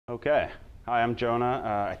Okay. Hi, I'm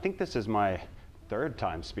Jonah. I think this is my third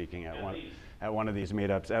time speaking at one of these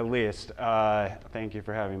meetups, at least. Thank you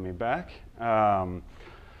for having me back.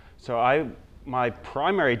 My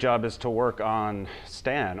primary job is to work on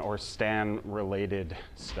STAN or STAN-related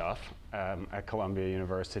stuff at Columbia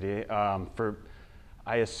University.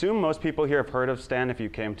 I assume most people here have heard of STAN if you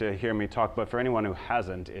came to hear me talk, but for anyone who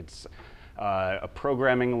hasn't, it's a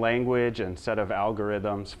programming language and set of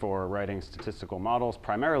algorithms for writing statistical models,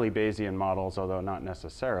 primarily Bayesian models, although not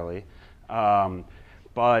necessarily. Until,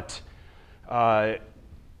 I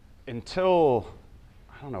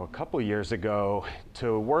don't know, a couple years ago,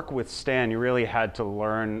 to work with STAN, you really had to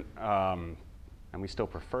learn, and we still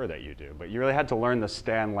prefer that you do, but you really had to learn the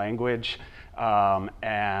STAN language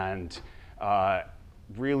and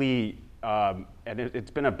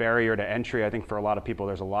it's been a barrier to entry, I think, for a lot of people.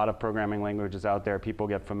 There's a lot of programming languages out there. People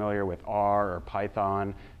get familiar with R or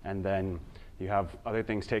Python, and then you have other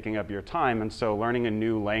things taking up your time. And so learning a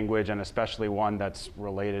new language, and especially one that's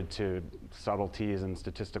related to subtleties in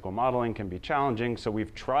statistical modeling, can be challenging. So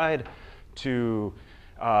we've tried to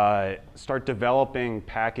start developing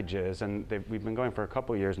packages, and we've been going for a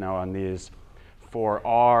couple years now on these, for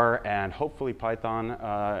R and hopefully Python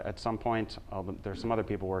at some point. There's some other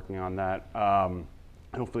people working on that.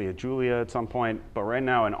 Hopefully a Julia at some point. But right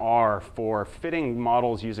now in R for fitting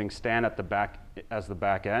models using STAN at the back as the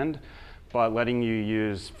back end, but letting you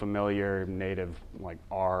use familiar native like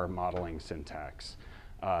R modeling syntax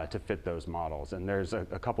to fit those models. And there's a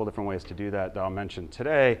couple different ways to do that I'll mention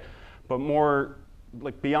today. But more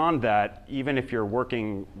like beyond that, even if you're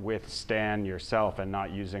working with STAN yourself and not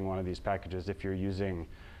using one of these packages, if you're using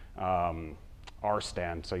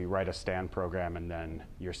rstan, so you write a STAN program and then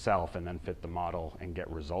yourself and then fit the model and get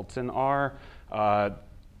results in R,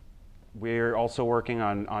 we're also working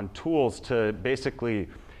on tools to basically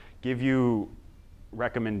give you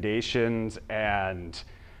recommendations and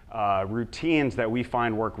routines that we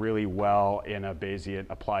find work really well in a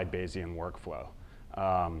applied Bayesian workflow.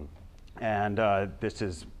 This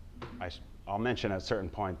is, I'll mention at certain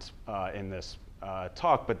points in this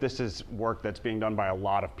talk, but this is work that's being done by a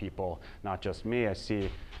lot of people, not just me. I see a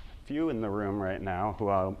few in the room right now who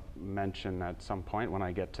I'll mention at some point when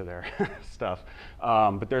I get to their stuff.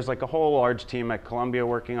 But there's like a whole large team at Columbia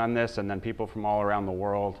working on this, and then people from all around the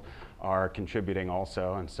world are contributing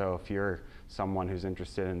also. And so if you're someone who's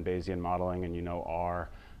interested in Bayesian modeling and you know R,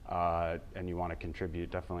 and you want to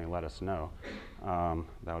contribute, definitely let us know.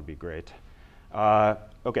 That would be great.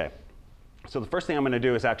 Okay, so the first thing I'm going to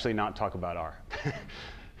do is actually not talk about R.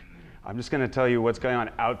 I'm just going to tell you what's going on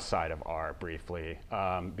outside of R briefly,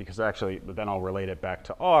 because actually then I'll relate it back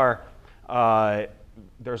to R.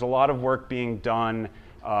 There's a lot of work being done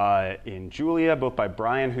in Julia, both by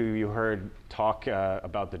Brian, who you heard talk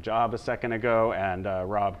about the job a second ago, and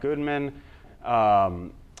Rob Goodman.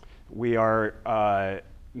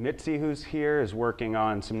 Mitzi, who's here, is working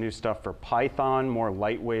on some new stuff for Python, more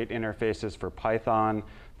lightweight interfaces for Python.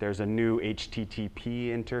 There's a new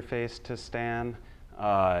HTTP interface to STAN.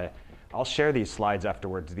 I'll share these slides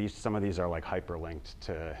afterwards. Some of these are like hyperlinked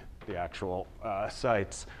to the actual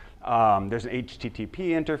sites. There's an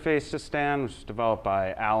HTTP interface to STAN, which was developed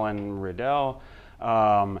by Alan Riddell.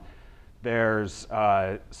 There's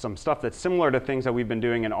some stuff that's similar to things that we've been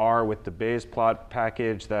doing in R with the bayesplot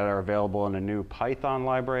package that are available in a new Python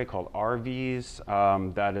library called RVs.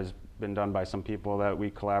 That has been done by some people that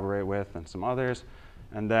we collaborate with and some others.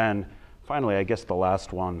 And then finally, I guess the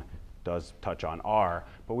last one does touch on R,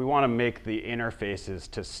 but we want to make the interfaces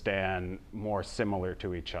to STAN more similar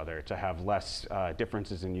to each other, to have less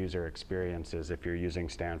differences in user experiences if you're using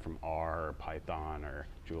STAN from R or Python or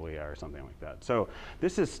Julia or something like that. So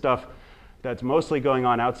this is stuff that's mostly going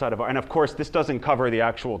on outside of R. And of course, this doesn't cover the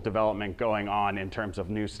actual development going on in terms of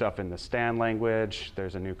new stuff in the STAN language.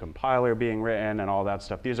 There's a new compiler being written and all that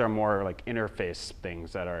stuff. These are more like interface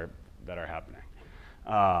things that are happening.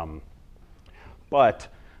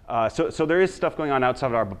 So there is stuff going on outside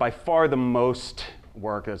of R, but by far the most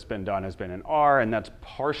work that's been done has been in R, and that's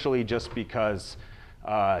partially just because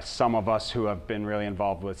some of us who have been really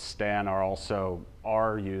involved with STAN are also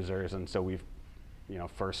R users, and so we've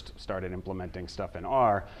first started implementing stuff in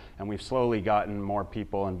R, and we've slowly gotten more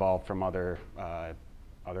people involved from other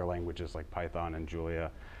languages like Python and Julia.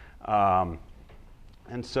 And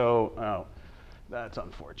so, that's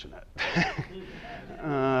unfortunate.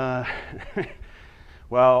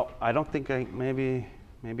 Well, I don't think maybe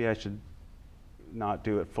I should not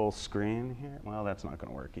do it full screen here. Well, that's not going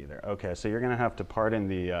to work either. Okay, so you're going to have to pardon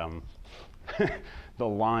the the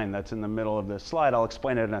line that's in the middle of this slide. I'll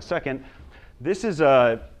explain it in a second. This is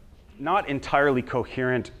a not entirely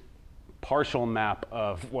coherent partial map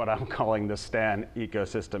of what I'm calling the stan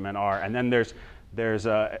ecosystem in R. And then there's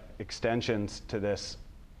extensions to this,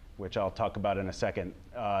 which I'll talk about in a second.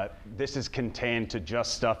 This is contained to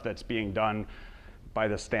just stuff that's being done by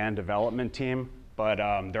the stan development team, but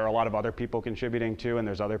there are a lot of other people contributing too, and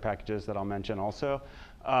there's other packages that I'll mention also.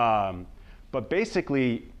 But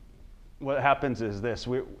basically, what happens is this.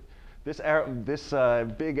 This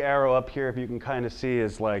big arrow up here, if you can kind of see,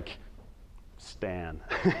 is like stan,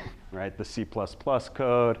 right? The C++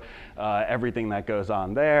 code, everything that goes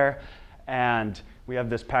on there. And we have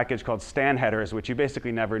this package called stan headers, which you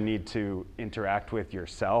basically never need to interact with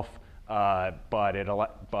yourself, but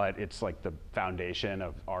it's like the foundation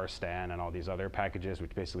of rstan and all these other packages,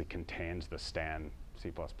 which basically contains the stan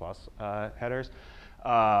C++ headers.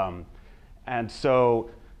 And so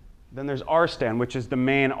then there's rstan, which is the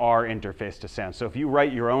main R interface to stan. So if you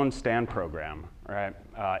write your own stan program, right,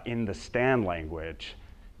 in the stan language,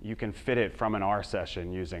 you can fit it from an R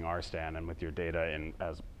session using rstan and with your data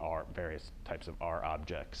as R, various types of R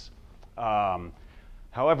objects.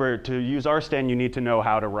 However, to use rstan, you need to know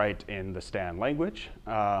how to write in the stan language,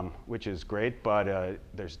 which is great, but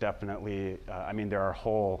there's definitely, there's a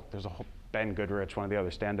whole, Ben Goodrich, one of the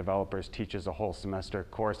other stan developers, teaches a whole semester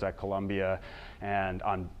course at Columbia and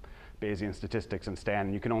on Bayesian statistics and stan,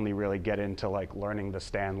 and you can only really get into like learning the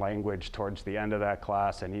stan language towards the end of that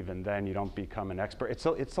class, and even then you don't become an expert.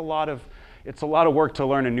 It's a lot of work to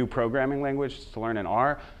learn a new programming language, to learn in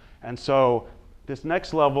R. And so this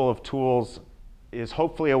next level of tools is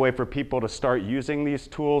hopefully a way for people to start using these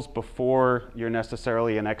tools before you're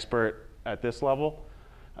necessarily an expert at this level.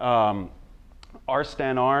 rstanarm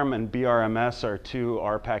and brms are two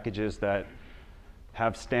R packages that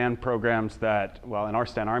have stan programs that, well, in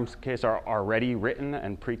rstanarm's case, are already written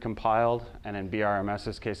and pre-compiled, and in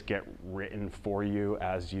brms's case, get written for you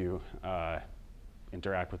as you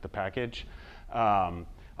interact with the package. I'm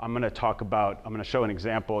going to show an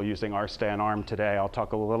example using rstanarm today. I'll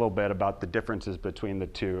talk a little bit about the differences between the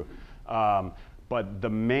two. But the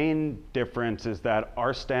main difference is that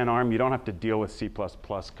rstanarm, you don't have to deal with C++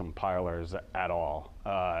 compilers at all.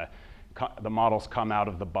 The models come out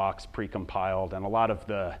of the box pre-compiled, and a lot of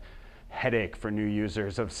the headache for new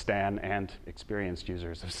users of stan and experienced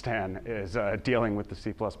users of stan is dealing with the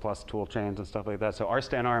C++ tool chains and stuff like that. So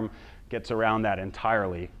rstanarm gets around that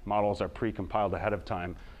entirely. Models are pre-compiled ahead of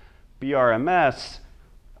time. brms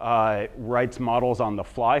writes models on the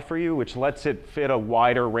fly for you, which lets it fit a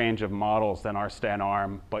wider range of models than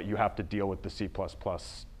rstanarm, but you have to deal with the C++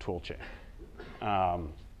 toolchain.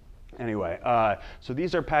 Anyway, so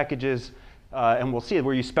these are packages, and we'll see it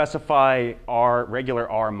where you specify regular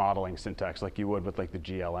R modeling syntax, like you would with like the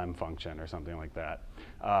GLM function or something like that.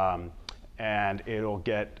 And it'll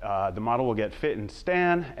get, the model will get fit in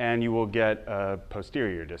stan, and you will get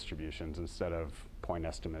posterior distributions instead of point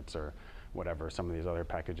estimates or whatever some of these other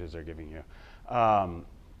packages are giving you.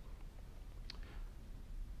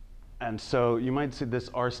 And so you might see this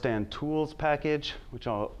rstantools package, which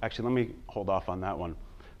let me hold off on that one.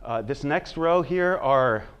 This next row here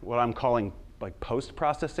are what I'm calling like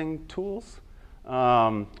post-processing tools,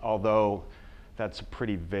 although that's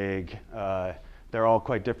pretty vague. They're all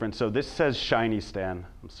quite different. So this says shinystan.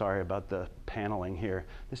 I'm sorry about the paneling here.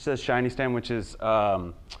 This says shinystan, which is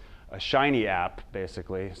a Shiny app,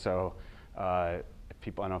 basically. So I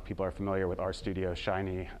know people are familiar with RStudio's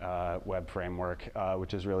Shiny web framework,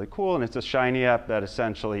 which is really cool. And it's a Shiny app that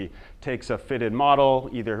essentially takes a fitted model,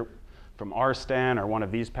 either from rstan or one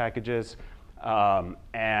of these packages,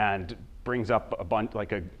 and brings up a bunch,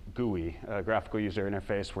 like a GUI, a graphical user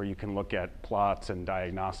interface, where you can look at plots and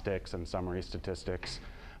diagnostics and summary statistics.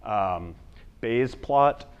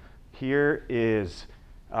 Bayesplot here is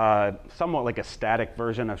somewhat like a static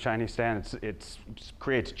version of shinystan. It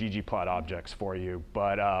creates ggplot objects for you,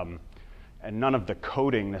 but and none of the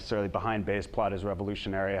coding necessarily behind Bayesplot is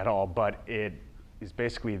revolutionary at all, but it is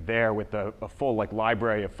basically there with a full like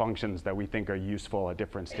library of functions that we think are useful at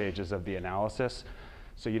different stages of the analysis.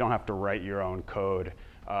 So you don't have to write your own code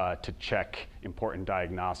to check important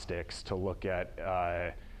diagnostics, to look at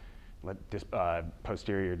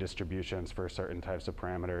posterior distributions for certain types of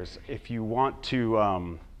parameters. If you want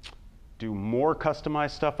to do more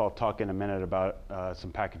customized stuff, I'll talk in a minute about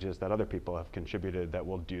some packages that other people have contributed that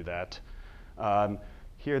will do that.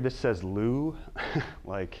 Here this says loo,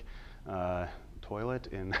 like toilet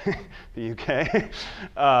in the UK.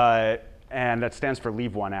 And that stands for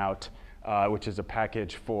leave one out, which is a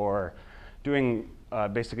package for doing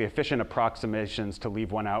basically efficient approximations to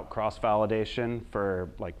leave one out cross-validation for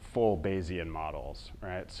like full Bayesian models,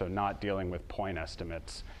 right? So not dealing with point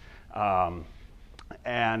estimates.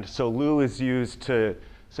 And so loo is used to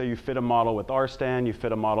So you fit a model with rstan, you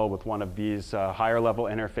fit a model with one of these higher level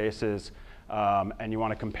interfaces, and you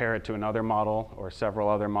want to compare it to another model or several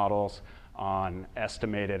other models on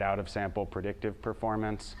estimated out-of-sample predictive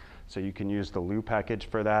performance. So you can use the LU package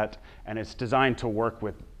for that. And it's designed to work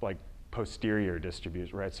with like posterior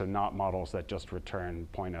distributions, right? So not models that just return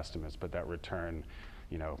point estimates, but that return,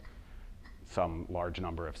 you know, some large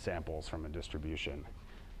number of samples from a distribution.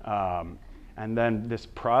 And then this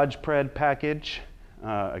projpred package,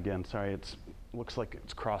 again, sorry, it looks like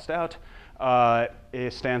it's crossed out.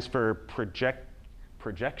 It stands for predictive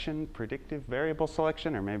variable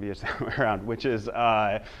selection, or maybe it's the other way around, which is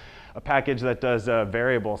a package that does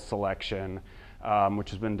variable selection, which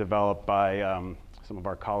has been developed by some of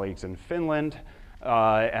our colleagues in Finland.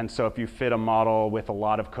 And so if you fit a model with a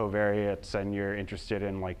lot of covariates and you're interested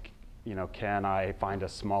in, like, you know, can I find a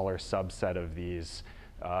smaller subset of these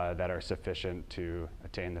that are sufficient to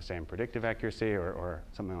attain the same predictive accuracy or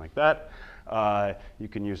something like that, you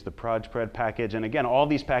can use the projpred package. And again, all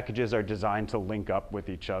these packages are designed to link up with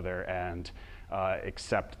each other and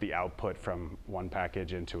accept the output from one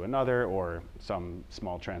package into another, or some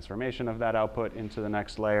small transformation of that output into the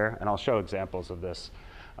next layer. And I'll show examples of this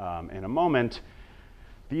in a moment.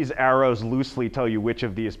 These arrows loosely tell you which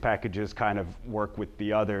of these packages kind of work with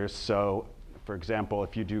the others. So for example,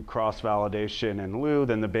 if you do cross-validation in LU,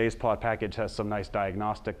 then the bayesplot package has some nice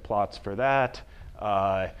diagnostic plots for that.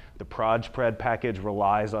 The projpred package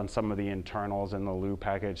relies on some of the internals in the LU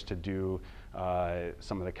package to do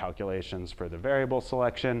some of the calculations for the variable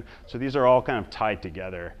selection. So these are all kind of tied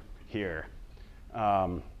together here.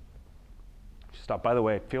 Stop. By the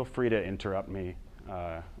way, feel free to interrupt me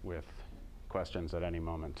with questions at any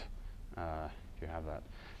moment if you have that.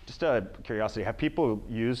 Just a curiosity, have people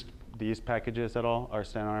used these packages at all,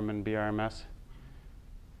 rstanarm and BRMS?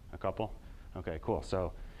 A couple? Okay, cool.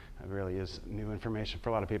 So it really is new information for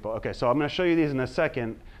a lot of people. Okay, so I'm going to show you these in a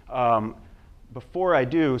second. Before I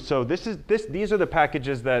do, so these are the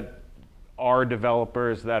packages that our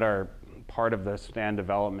developers that are part of the STAN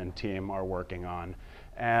development team are working on.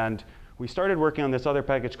 And we started working on this other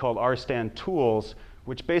package called rstantools,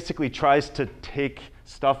 which basically tries to take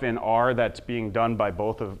stuff in R that's being done by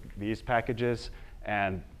both of these packages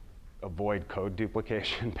and avoid code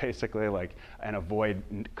duplication, basically, and avoid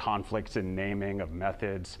conflicts in naming of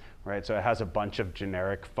methods, right? So it has a bunch of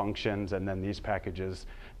generic functions, and then these packages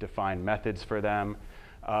define methods for them.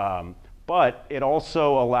 But it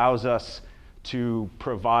also allows us to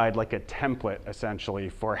provide like a template, essentially,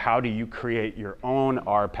 for how do you create your own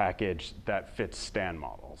R package that fits STAN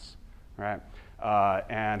models, right?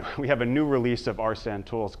 And we have a new release of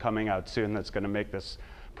rstantools coming out soon that's going to make this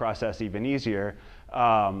process even easier.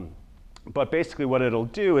 But basically what it'll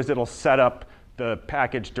do is it'll set up the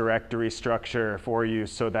package directory structure for you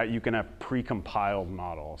so that you can have pre-compiled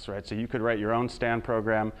models, right? So you could write your own STAN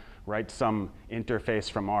program, write some interface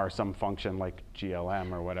from R, some function like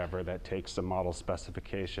GLM or whatever that takes the model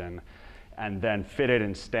specification, and then fit it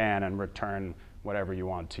in STAN and return whatever you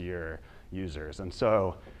want to your users. And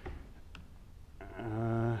so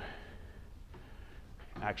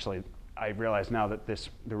actually, I realize now that the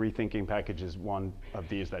rethinking package is one of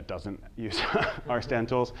these that doesn't use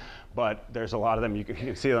rstantools, but there's a lot of them. You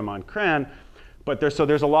can see them on CRAN. But there's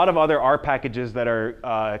a lot of other R packages that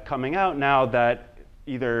are coming out now that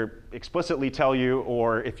either explicitly tell you,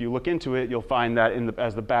 or if you look into it, you'll find that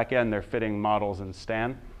as the back end, they're fitting models in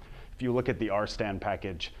STAN. If you look at the rstan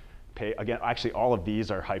package, again, actually, all of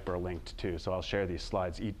these are hyperlinked too, so I'll share these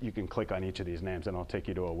slides. You can click on each of these names, and I'll take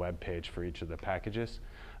you to a web page for each of the packages.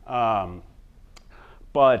 So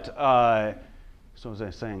what was I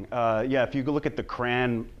saying? Yeah, if you look at the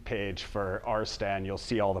CRAN page for rstan, you'll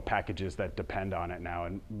see all the packages that depend on it now,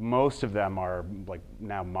 and most of them are like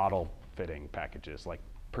now model fitting packages, like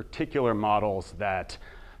particular models that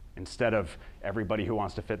instead of everybody who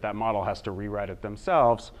wants to fit that model has to rewrite it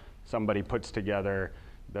themselves, somebody puts together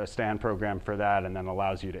the STAN program for that and then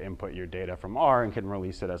allows you to input your data from R and can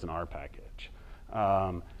release it as an R package.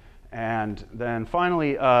 And then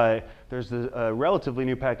finally, there's a relatively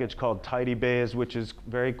new package called tidybayes, which is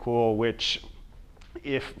very cool, which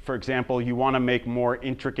if, for example, you want to make more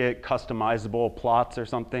intricate customizable plots or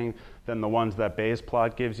something than the ones that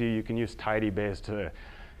bayesplot gives you, you can use tidybayes to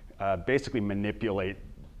basically manipulate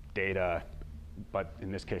data, but in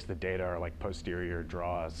this case, the data are like posterior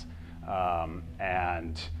draws,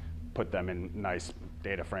 and put them in nice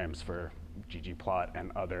data frames for ggplot and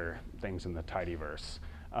other things in the tidyverse.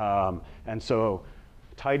 And so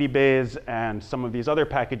tidybayes and some of these other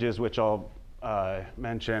packages, which I'll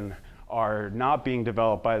mention, are not being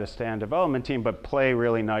developed by the STAN development team, but play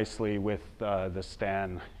really nicely with the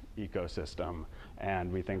STAN ecosystem.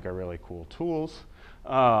 and we think are really cool tools.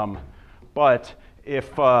 But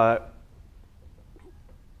if, let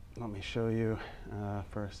me show you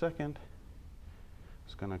for a second.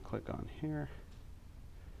 Just going to click on here.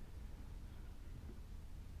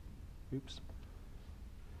 Oops.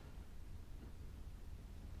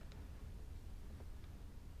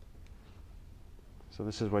 So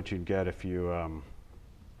this is what you'd get if you, oh,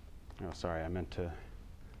 sorry, I meant to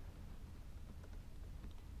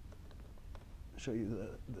show you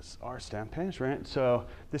this rstan page, right? So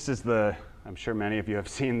this is the, I'm sure many of you have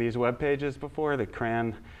seen these web pages before, the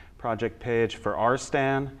CRAN project page for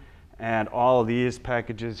rstan, and all of these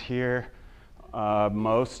packages here,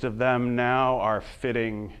 most of them now are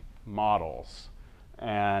fitting models.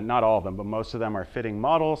 And not all of them, but most of them are fitting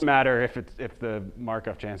models. Matter if the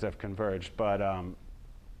Markov chains have converged, but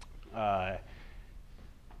yeah.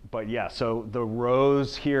 So the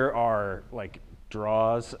rows here are like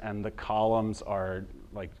draws, and the columns are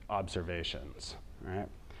like observations, right?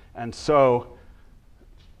 And so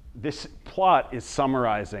this plot is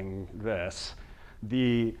summarizing this.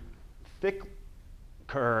 The thick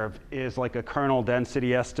curve is like a kernel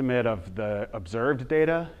density estimate of the observed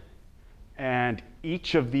data. And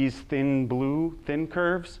each of these thin blue, thin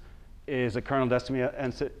curves is a kernel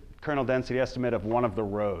density estimate of one of the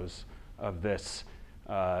rows of this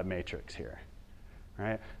matrix here,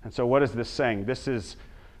 right? And so what is this saying? This is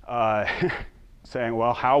saying,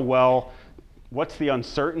 well, what's the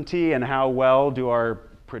uncertainty and how well do our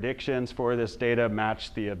predictions for this data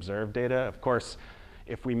match the observed data? Of course,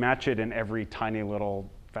 if we match it in every tiny little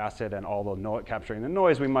facet and all the capturing the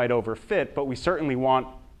noise, we might overfit, but we certainly want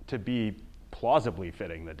to be plausibly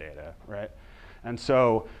fitting the data, right? And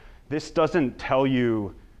so this doesn't tell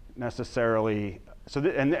you necessarily, so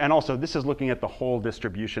and also this is looking at the whole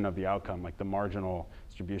distribution of the outcome, like the marginal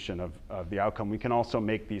distribution of the outcome. We can also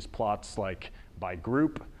make these plots like by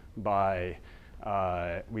group, by,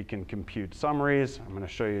 we can compute summaries. I'm going to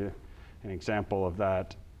show you an example of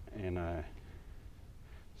that in a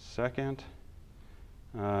second.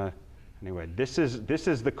 Anyway, this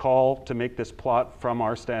is the call to make this plot from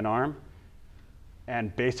rstanarm.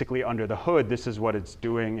 And basically under the hood, this is what it's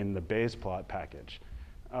doing in the bayesplot package.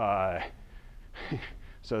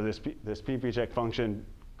 So this ppcheck function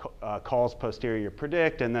calls posterior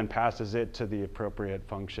predict and then passes it to the appropriate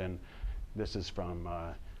function. This is from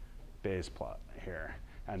bayesplot here.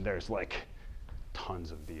 And there's like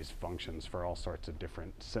tons of these functions for all sorts of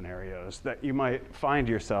different scenarios that you might find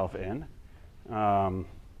yourself in.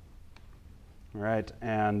 Right,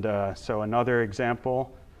 and so another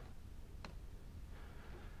example,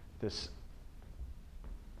 this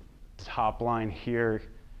top line here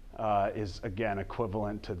is again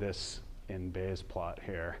equivalent to this in bayesplot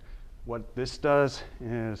here. What this does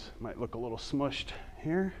is, might look a little smushed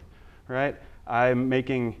here, right? I'm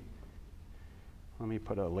making, let me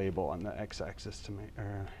put a label on the x-axis to make,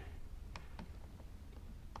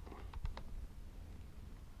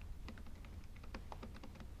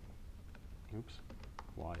 oops,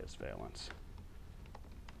 y is valence.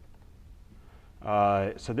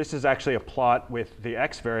 So this is actually a plot with the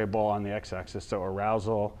x variable on the x-axis, so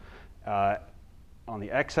arousal on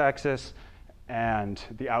the x-axis and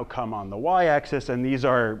the outcome on the y-axis, and these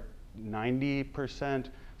are 90%,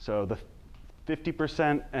 so the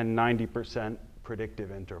 50% and 90%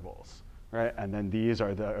 predictive intervals, right? And then these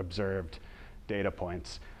are the observed data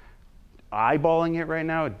points. Eyeballing it right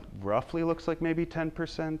now, it roughly looks like maybe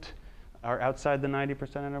 10% are outside the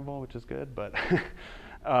 90% interval, which is good, but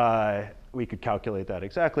we could calculate that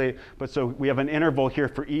exactly. But so we have an interval here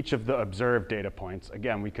for each of the observed data points.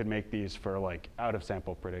 Again, we could make these for like out of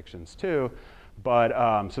sample predictions too.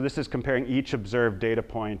 But so this is comparing each observed data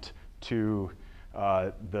point to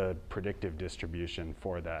the predictive distribution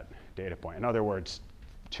for that data point. In other words,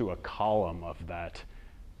 to a column of that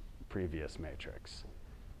previous matrix,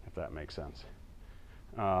 if that makes sense.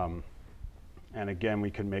 And again, we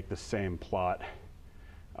can make the same plot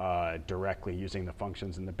directly using the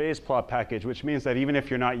functions in the bayesplot package, which means that even if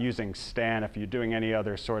you're not using stan, if you're doing any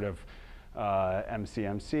other sort of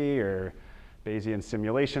MCMC or Bayesian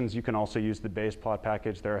simulations, you can also use the bayesplot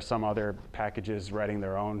package. There are some other packages writing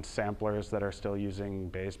their own samplers that are still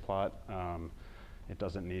using bayesplot. It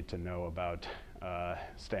doesn't need to know about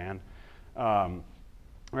stan.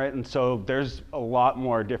 Right, and so there's a lot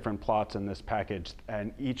more different plots in this package,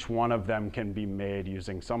 and each one of them can be made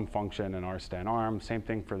using some function in rstanarm. Same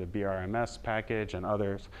thing for the BRMS package and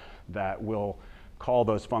others that will call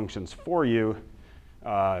those functions for you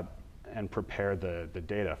and prepare the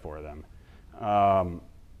data for them. I'm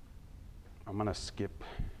going to skip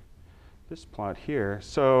this plot here.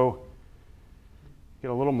 So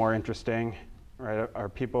get a little more interesting, right? Are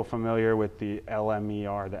people familiar with the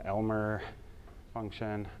LMER, the Elmer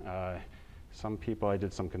function? Some people I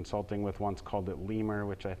did some consulting with once called it lemur,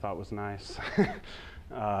 which I thought was nice.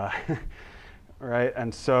 Right,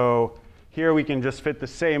 and so here we can just fit the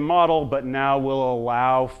same model, but now we'll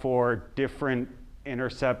allow for different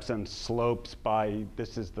intercepts and slopes by,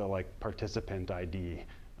 this is the like participant ID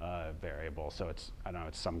variable. So it's, I don't know,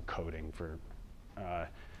 it's some coding for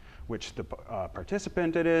which the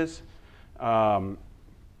participant it is. And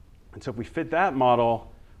so if we fit that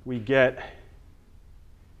model, we get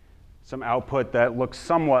some output that looks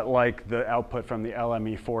somewhat like the output from the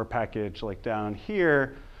LME4 package, like down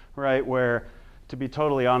here, right, where, to be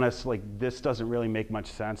totally honest, like this doesn't really make much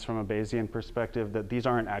sense from a Bayesian perspective, that these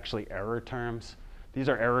aren't actually error terms. These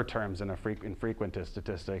are error terms in frequentist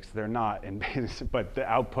statistics. They're not in Bayesian, but the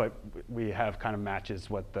output we have kind of matches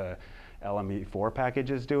what the LME4 package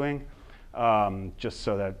is doing, just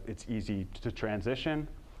so that it's easy to transition,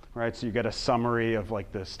 right? So you get a summary of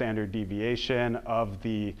like the standard deviation of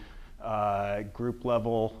the group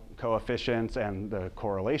level coefficients and the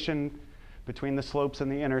correlation between the slopes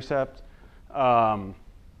and the intercept. But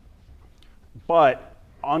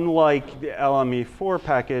unlike the LME4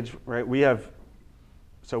 package, right, we have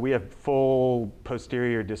full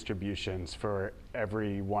posterior distributions for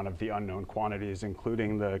every one of the unknown quantities,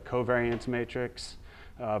 including the covariance matrix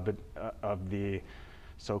of the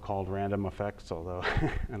so-called random effects, although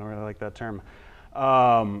I don't really like that term.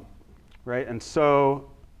 Right, and so,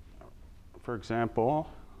 for example,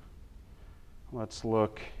 let's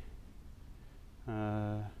look.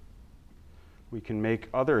 We can make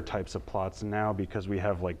other types of plots now because we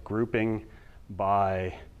have like grouping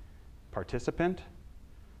by participant.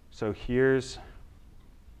 So here's,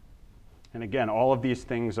 and again, all of these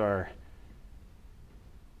things are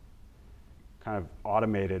kind of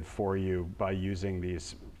automated for you by using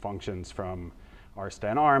these functions from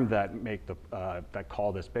rstanarm that make the that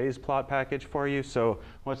call this bayesplot package for you. So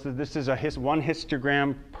this is one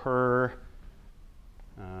histogram per.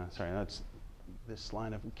 Sorry, that's this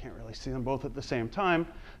line. We can't really see them both at the same time.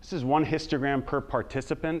 This is one histogram per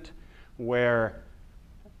participant, where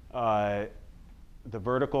the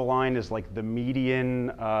vertical line is like the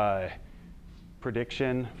median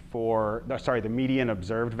prediction for, the median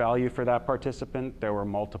observed value for that participant. There were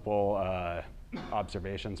multiple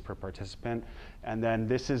observations per participant. And then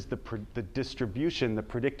this is the distribution, the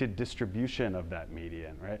predicted distribution of that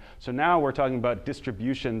median, right? So now we're talking about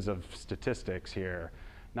distributions of statistics here,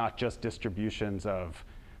 not just distributions of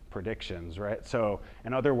predictions, right? So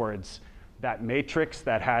in other words, that matrix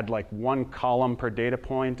that had like one column per data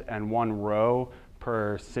point and one row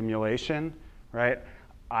per simulation, right?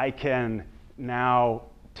 I can now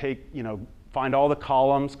find all the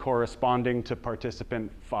columns corresponding to participant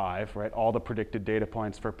 5, right? All the predicted data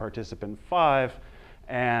points for participant 5,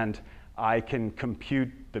 and I can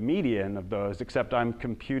compute the median of those, except I'm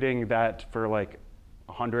computing that for like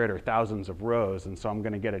 100 or thousands of rows, and so I'm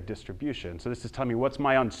going to get a distribution. So this is telling me what's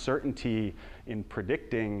my uncertainty in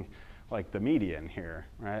predicting like the median here,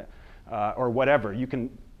 right? Or whatever. You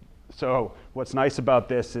can. So what's nice about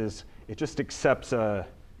this is it just accepts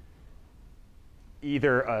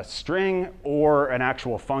either a string or an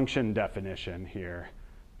actual function definition here.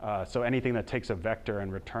 So anything that takes a vector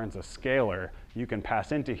and returns a scalar, you can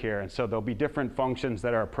pass into here. And so there'll be different functions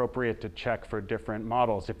that are appropriate to check for different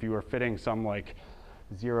models. If you were fitting some like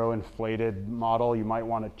zero inflated model, you might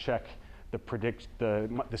want to check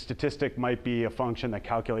the statistic might be a function that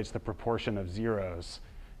calculates the proportion of zeros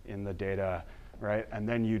in the data, right? And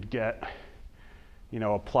then you'd get,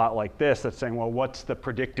 a plot like this that's saying, well, what's the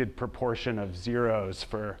predicted proportion of zeros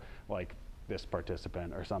for like this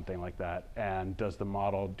participant or something like that? And does the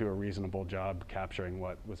model do a reasonable job capturing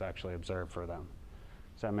what was actually observed for them?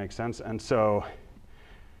 Does that make sense? And so,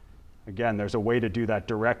 again, there's a way to do that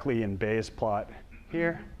directly in bayesplot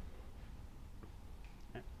here.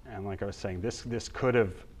 And like I was saying, this could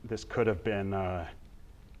have been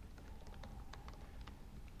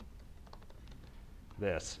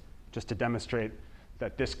this, just to demonstrate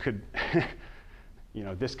that this could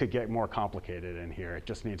this could get more complicated in here. It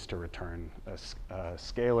just needs to return a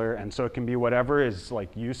scalar, and so it can be whatever is like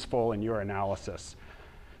useful in your analysis.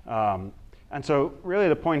 And so really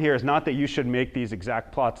the point here is not that you should make these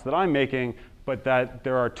exact plots that I'm making, but that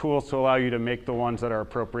there are tools to allow you to make the ones that are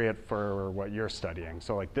appropriate for what you're studying.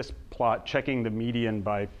 So like this plot, checking the median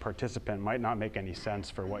by participant might not make any sense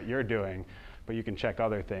for what you're doing, but you can check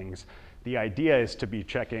other things. The idea is to be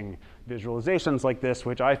checking visualizations like this,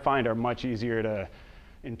 which I find are much easier to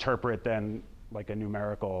interpret than like a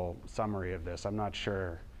numerical summary of this. I'm not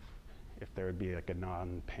sure if there would be like a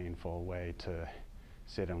non-painful way to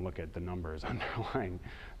sit and look at the numbers underlying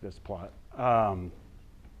this plot.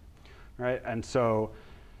 Right, and so,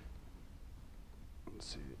 let's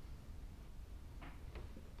see.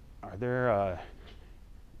 Are there,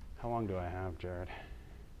 how long do I have, Jared?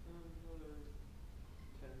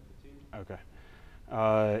 10, 15. Okay.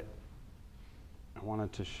 I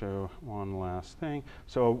wanted to show one last thing.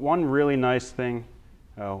 So one really nice thing,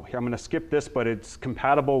 I'm going to skip this, but it's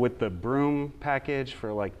compatible with the Broom package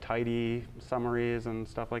for like tidy summaries and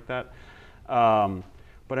stuff like that.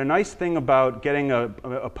 But a nice thing about getting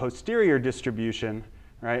a posterior distribution,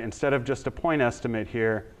 right, instead of just a point estimate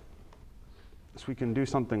here, is we can do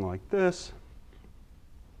something like this.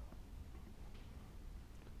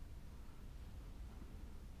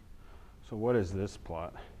 So what is this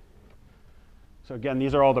plot? So again,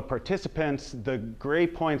 these are all the participants. The gray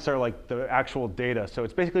points are like the actual data. So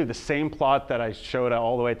it's basically the same plot that I showed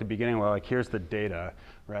all the way at the beginning where like, here's the data,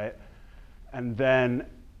 right? And then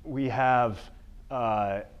we have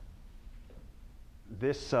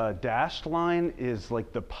this dashed line is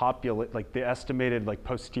like the estimated like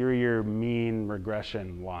posterior mean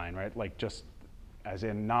regression line, right? Like just as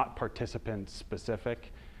in not participant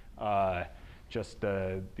specific, just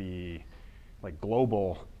the like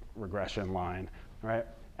global regression line, right?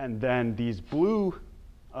 And then these blue,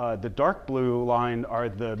 the dark blue line are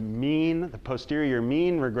the posterior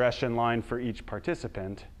mean regression line for each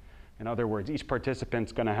participant. In other words, each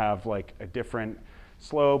participant's going to have like a different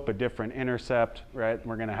slope, a different intercept, right?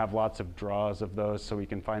 We're going to have lots of draws of those so we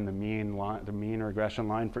can find the mean regression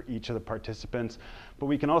line for each of the participants. But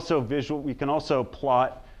we can also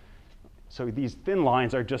plot, so these thin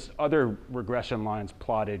lines are just other regression lines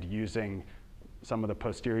plotted using some of the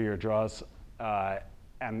posterior draws.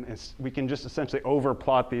 And we can just essentially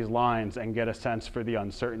overplot these lines and get a sense for the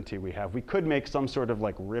uncertainty we have. We could make some sort of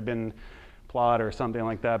like ribbon plot or something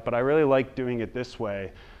like that, but I really like doing it this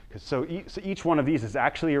way. So each one of these is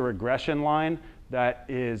actually a regression line that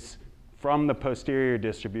is from the posterior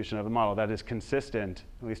distribution of the model that is consistent,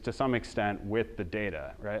 at least to some extent, with the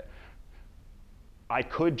data, right? I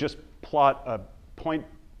could just plot a point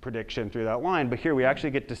prediction through that line, but here we actually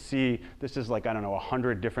get to see, this is like, I don't know,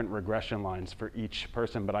 100 different regression lines for each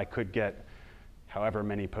person, but I could get however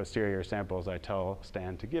many posterior samples I tell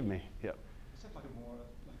Stan to give me. Yep. Is that like a more like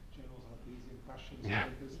general sort of Bayesian question? So Yeah.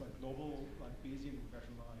 like this like global like Bayesian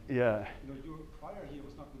regression line. Yeah. You know, your prior here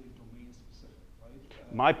was not really domain specific,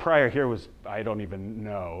 right? My prior here was, I don't even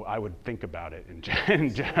know. I would think about it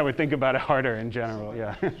I would think about it harder in general, so,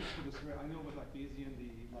 yeah. I know with like Bayesian, the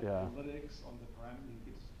like Yeah. analytics on the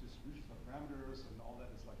distribution of parameters and all that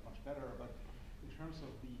is like much better, but in terms of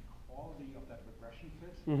the quality of that regression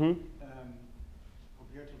fit, compared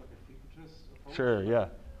to like a frequentist approach, Sure, yeah.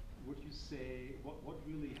 would you say what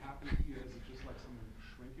really happened here? Is it just like some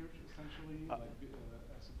shrinkage essentially, as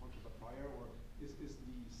opposed to the prior, or is the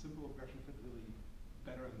simple regression fit really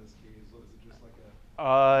better in this case, or is it just like a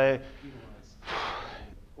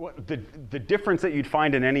the difference that you'd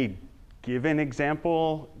find in any given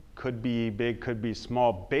example could be big, could be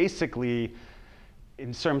small. Basically,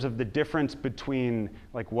 in terms of the difference between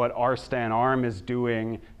like what rstanarm is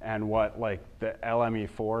doing and what like the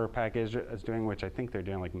LME4 package is doing, which I think they're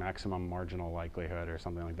doing like maximum marginal likelihood or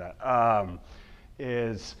something like that,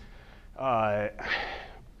 is a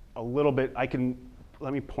little bit,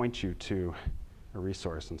 let me point you to a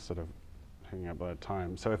resource instead of hanging up by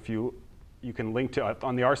time. So if you can link to,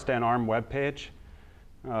 on the rstanarm webpage,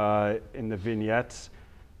 in the vignettes,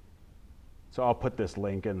 so I'll put this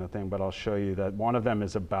link in the thing, but I'll show you that one of them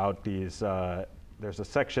is about these, there's a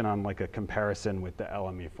section on like a comparison with the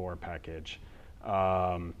LME4 package.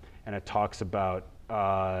 And it talks about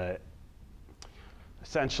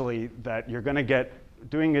essentially that you're going to get,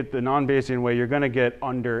 doing it the non-Bayesian way, you're going to get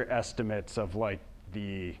underestimates of like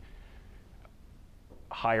the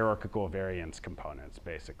hierarchical variance components,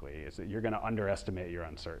 basically. Is that you're going to underestimate your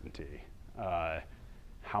uncertainty.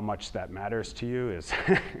 How much that matters to you is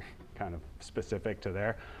kind of specific to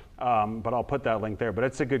there. But I'll put that link there. But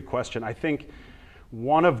it's a good question. I think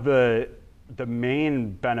one of the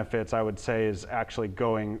main benefits, I would say, is actually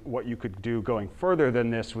what you could do going further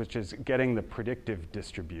than this, which is getting the predictive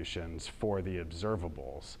distributions for the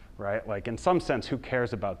observables, right? Like in some sense, who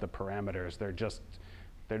cares about the parameters?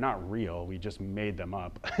 They're not real, we just made them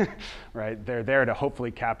up, right? They're there to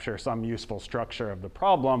hopefully capture some useful structure of the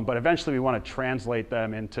problem, but eventually we want to translate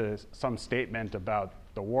them into some statement about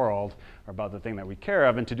the world or about the thing that we care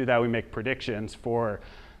of, and to do that we make predictions for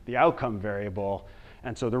the outcome variable.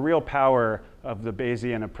 And so the real power of the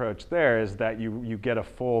Bayesian approach there is that you get a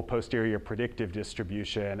full posterior predictive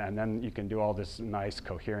distribution, and then you can do all this nice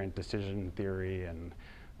coherent decision theory and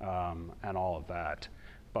all of that.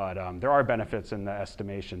 But there are benefits in the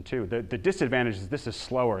estimation too. The disadvantage is this is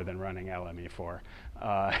slower than running LME4.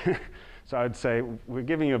 So I would say we're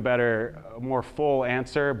giving you a more full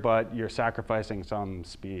answer, but you're sacrificing some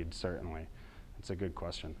speed, certainly. It's a good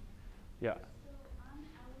question. Yeah? So on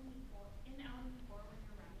LME4, in LME4, when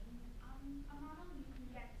you're running a model, you can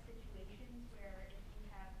get situations where if you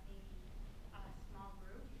have maybe a small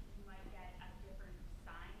group, you might get a different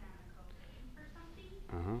sign on a coefficient for something.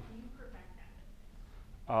 Can you prevent that?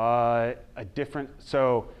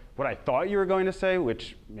 So what I thought you were going to say,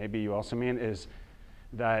 which maybe you also mean, is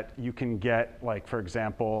that you can get, like, for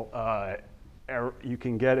example, you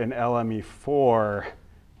can get an LME4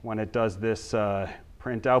 when it does this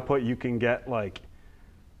print output, you can get like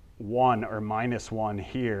 1 or -1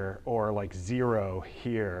 here, or like 0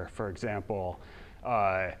 here, for example,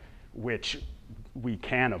 which we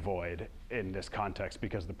can avoid in this context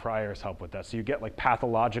because the priors help with that. So you get like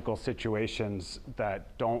pathological situations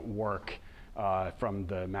that don't work from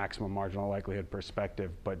the maximum marginal likelihood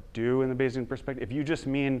perspective, but do in the Bayesian perspective. If you just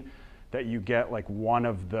mean that you get like one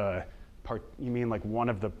of the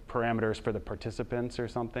parameters for the participants or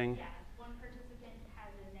something? Yeah, one participant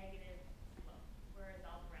has a negative slope, whereas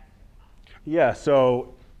all the rest are positive. Yeah,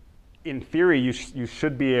 so in theory, you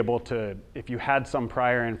should be able to, if you had some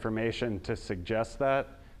prior information to suggest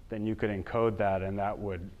that, then you could encode that and that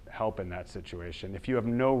would help in that situation. If you have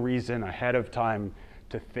no reason ahead of time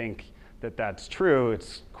to think that that's true,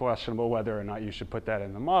 it's questionable whether or not you should put that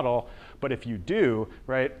in the model. But if you do,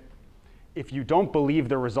 right, if you don't believe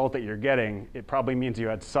the result that you're getting, it probably means you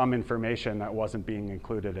had some information that wasn't being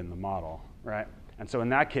included in the model, right? And so in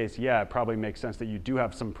that case, yeah, it probably makes sense that you do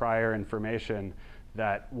have some prior information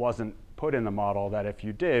that wasn't put in the model that if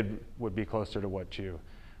you did would be closer to what you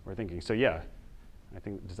were thinking. So yeah, I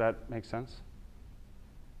think, does that make sense?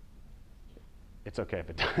 It's okay if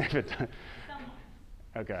it does.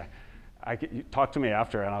 Okay. You talk to me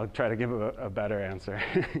after and I'll try to give a better answer.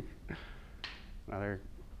 Another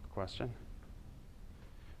question?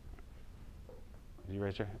 You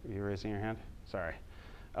raising your hand? Sorry.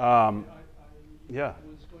 Yeah. I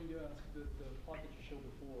was going to ask the plot that you showed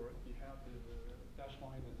before, you have the dash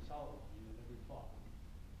line and the solid line in every plot.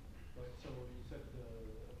 Right, so you said the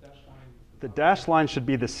dash line is the dash line should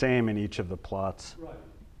be the same in each of the plots. Right.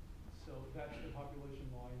 So that's the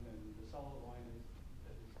population line and the solid line is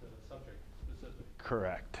the subject specific.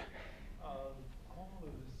 Correct. All of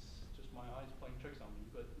it is just my eyes playing tricks on me,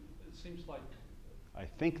 but it seems like I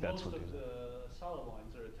think that's most what of the solid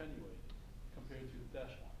lines are attenuated compared to the dash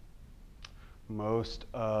line. Most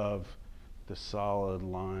of the solid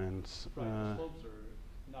lines. Right, the slopes are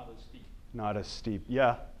not as steep. Not as steep.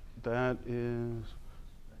 Yeah, that is.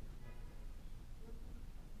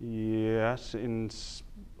 Yes,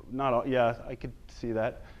 not all. Yeah, I could see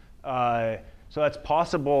that. So that's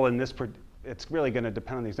possible in this. It's really going to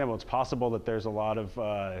depend on the example. It's possible that there's a lot of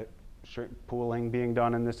pooling being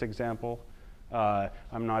done in this example.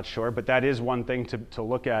 I'm not sure, but that is one thing to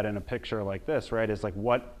look at in a picture like this, right? Is like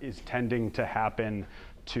what is tending to happen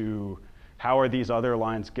to, how are these other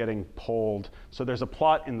lines getting pulled? So there's a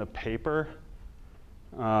plot in the paper,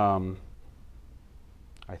 I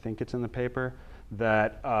think it's in the paper,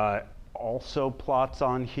 that also plots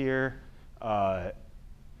on here.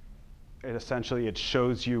 It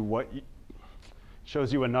shows you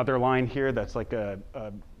another line here that's like a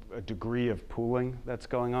degree of pooling that's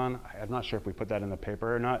going on. I'm not sure if we put that in the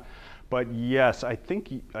paper or not, but yes, I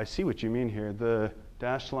think I see what you mean here. The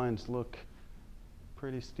dashed lines look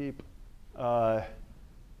pretty steep. Yeah,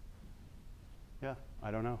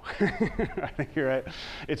 I don't know. I think you're right.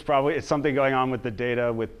 It's something going on with the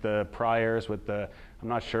data, with the priors, I'm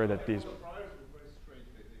not sure that these. The priors were very strange.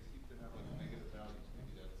 They seem to have like negative values.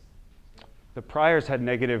 Maybe that's. The priors had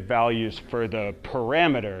negative values for the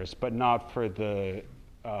parameters, but not for the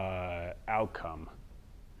outcome.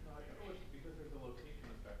 No, I know it's because there's a location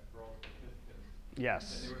effect for all the participants.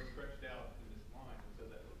 Yes. And they were stretched out in this line, and so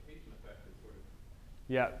that location effect is sort of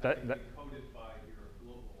encoded by your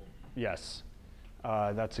global. Yes,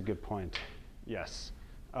 that's a good point. Yes.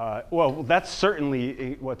 Well, that's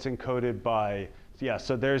certainly what's encoded by. Yeah.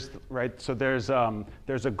 So there's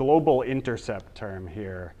a global intercept term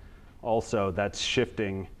here, also that's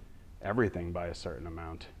shifting everything by a certain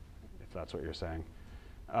amount, if that's what you're saying.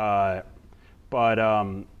 Yeah,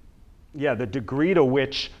 the degree to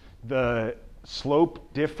which the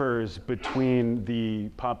slope differs between the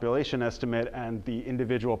population estimate and the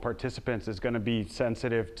individual participants is going to be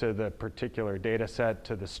sensitive to the particular data set,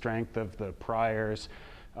 to the strength of the priors,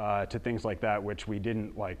 to things like that, which we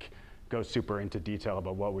didn't go super into detail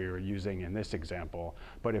about what we were using in this example.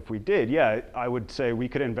 But if we did, yeah, I would say we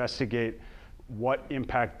could investigate what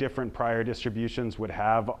impact different prior distributions would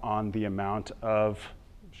have on the amount of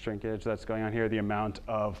shrinkage that's going on here, the amount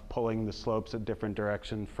of pulling the slopes a different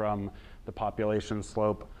direction from the population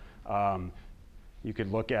slope. You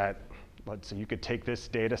could look at, let's say you could take this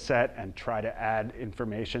data set and try to add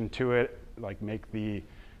information to it, like make the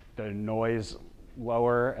noise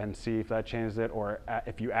lower and see if that changes it. Or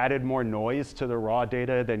if you added more noise to the raw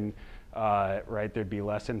data, then right, there'd be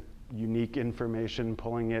less unique information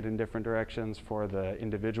pulling it in different directions for the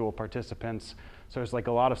individual participants. So there's like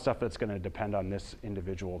a lot of stuff that's going to depend on this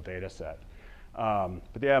individual data set.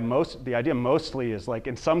 But yeah, the idea mostly is like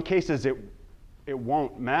in some cases it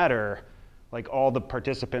won't matter. Like all the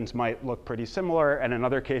participants might look pretty similar, and in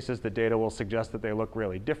other cases the data will suggest that they look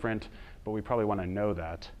really different, but we probably want to know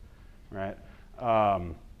that, right?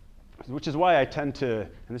 Which is why I tend to, and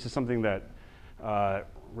this is something that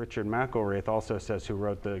Richard McElraith also says, who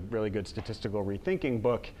wrote the really good statistical rethinking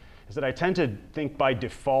book, is that I tend to think by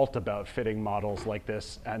default about fitting models like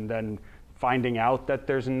this, and then finding out that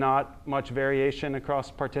there's not much variation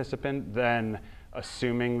across participant, then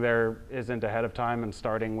assuming there isn't ahead of time and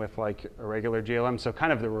starting with like a regular GLM. So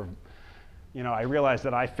kind of I realized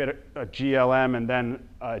that I fit a GLM and then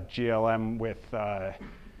a GLM with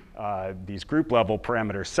these group level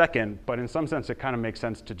parameters second, but in some sense it kind of makes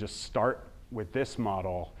sense to just start with this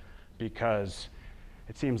model because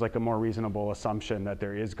it seems like a more reasonable assumption that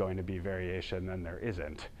there is going to be variation than there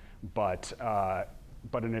isn't. But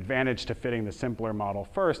an advantage to fitting the simpler model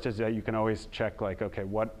first is that you can always check like, okay,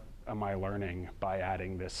 what am I learning by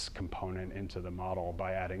adding this component into the model,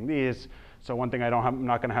 by adding these? So one thing I'm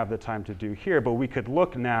not gonna have the time to do here, but we could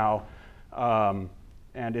look now,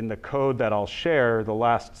 and in the code that I'll share, the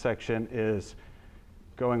last section is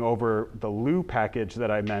going over the Loo package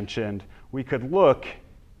that I mentioned. We could look,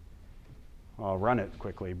 I'll run it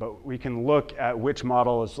quickly, but we can look at which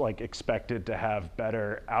model is like expected to have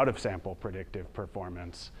better out-of-sample predictive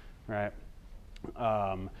performance, right?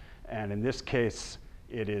 And in this case,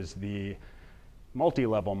 it is the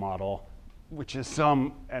multi-level model, which is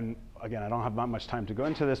and again, I don't have that much time to go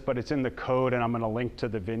into this, but it's in the code and I'm gonna link to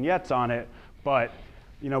the vignettes on it. But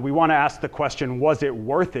we wanna ask the question, was it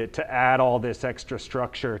worth it to add all this extra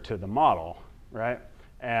structure to the model, right?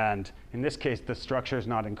 And in this case, the structure is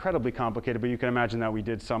not incredibly complicated, but you can imagine that we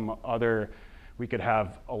did we could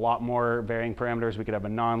have a lot more varying parameters. We could have a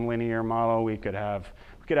nonlinear model. We could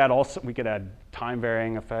add time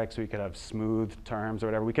varying effects. We could have smooth terms or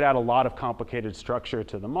whatever. We could add a lot of complicated structure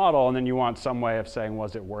to the model, and then you want some way of saying,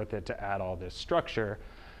 was it worth it to add all this structure?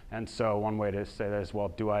 And so one way to say that is, well,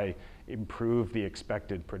 do I improve the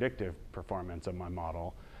expected predictive performance of my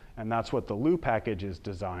model? And that's what the Loo package is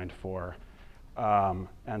designed for.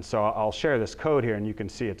 And so I'll share this code here, and you can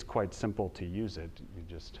see it's quite simple to use it. You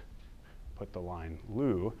just put the line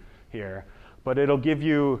Loo here. But it'll give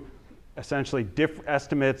you essentially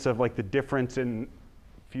estimates of like the difference in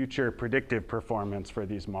future predictive performance for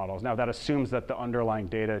these models. Now that assumes that the underlying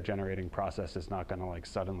data generating process is not going to like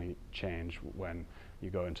suddenly change when you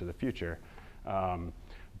go into the future. So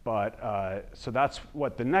that's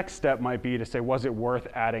what the next step might be, to say, was it worth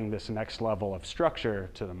adding this next level of structure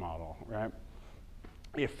to the model, right?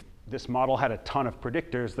 If this model had a ton of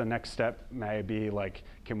predictors, the next step may be like,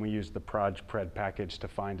 can we use the proj-pred package to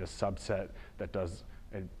find a subset that does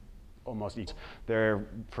almost each? They're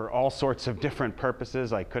for all sorts of different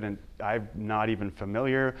purposes. I'm not even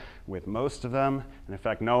familiar with most of them. And in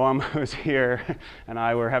fact, Noam, who's here, and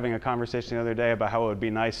I were having a conversation the other day about how it would be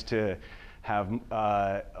nice to have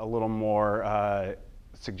a little more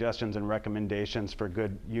suggestions and recommendations for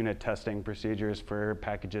good unit testing procedures for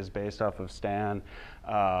packages based off of Stan.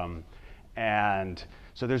 And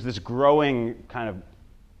so there's this growing kind of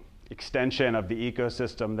extension of the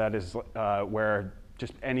ecosystem that is where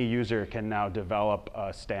just any user can now develop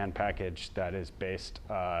a Stan package that is based,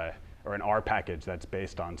 or an R package that's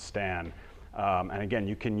based on Stan. And again,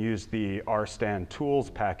 you can use the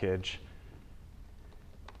rstantools package.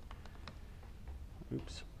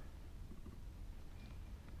 Oops.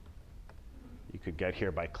 You could get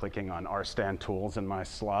here by clicking on rstantools in my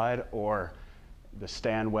slide, or the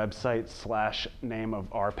Stan website /name of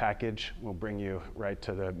R package will bring you right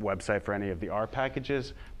to the website for any of the R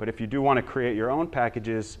packages. But if you do want to create your own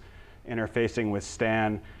packages interfacing with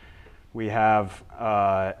Stan, we have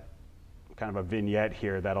kind of a vignette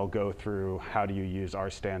here that'll go through how do you use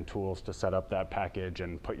rstantools to set up that package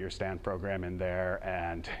and put your Stan program in there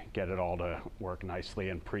and get it all to work nicely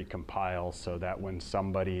and pre-compile, so that when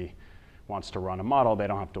somebody wants to run a model, they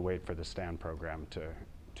don't have to wait for the Stan program to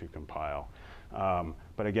compile.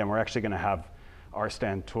 But again, we're actually going to have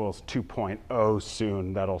rstantools 2.0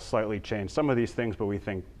 soon that'll slightly change some of these things, but we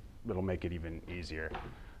think it'll make it even easier.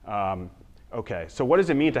 Okay, so what does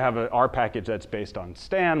it mean to have an R package that's based on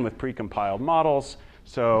stan with precompiled models?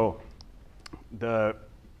 So the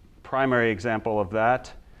primary example of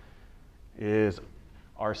that is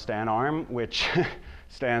rstanarm, which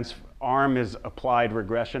stands, ARM is applied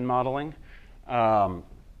regression modeling. And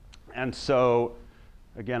so,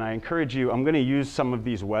 again, I encourage you, I'm going to use some of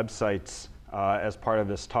these websites as part of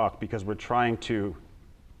this talk because we're trying to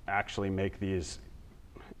actually make these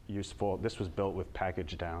useful. This was built with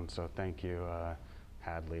package down, so thank you,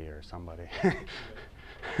 Hadley or somebody.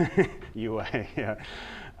 UA, yeah.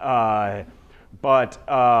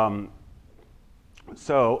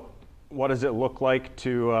 So what does it look like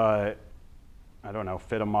to, I don't know,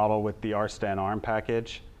 fit a model with the rstanarm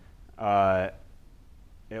package?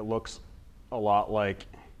 It looks a lot like,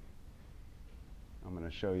 I'm going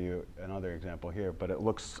to show you another example here, but it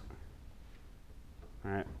looks,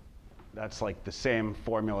 all right, that's like the same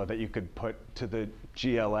formula that you could put to the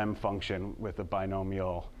GLM function with a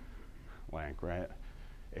binomial length, right?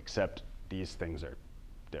 Except these things are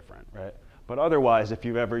different, right? But otherwise, if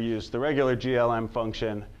you've ever used the regular GLM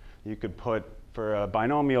function, you could put, for a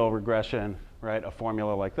binomial regression, right, a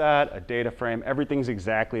formula like that, a data frame, everything's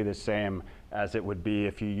exactly the same as it would be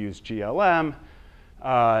if you use GLM.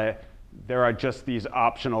 There are just these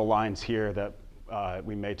optional lines here that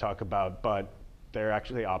we may talk about, but they're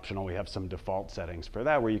actually optional. We have some default settings for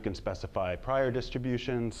that where you can specify prior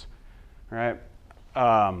distributions, right?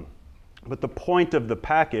 But the point of the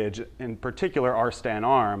package, in particular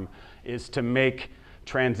rstanarm, is to make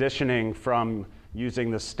transitioning from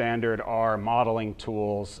using the standard R modeling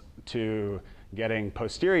tools to getting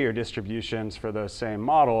posterior distributions for those same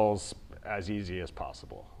models as easy as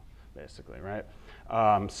possible, basically, right?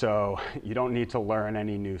 So you don't need to learn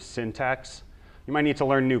any new syntax. You might need to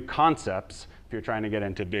learn new concepts if you're trying to get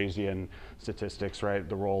into Bayesian statistics, right?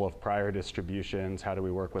 The role of prior distributions, how do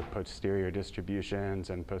we work with posterior distributions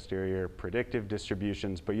and posterior predictive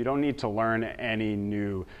distributions, but you don't need to learn any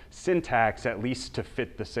new syntax, at least to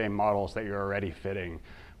fit the same models that you're already fitting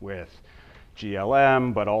with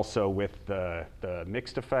GLM, but also with the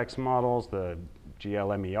mixed effects models, the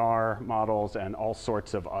GLMER models, and all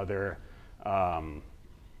sorts of other ones.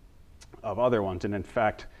 And in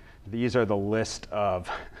fact, these are the list of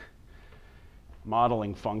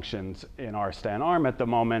modeling functions in rstanarm at the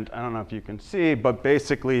moment. I don't know if you can see, but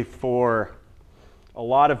basically for a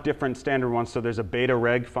lot of different standard ones, so there's a beta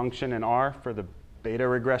reg function in R for the beta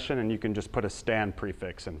regression, and you can just put a stan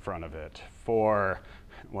prefix in front of it. For,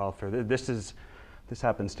 well, for this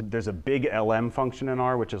happens to, there's a big LM function in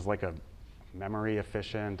R, which is like a memory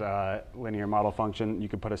efficient linear model function. You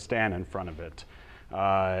can put a stan in front of it.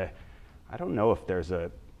 I don't know if there's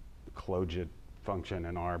a clojit function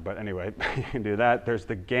in R, but anyway, you can do that. There's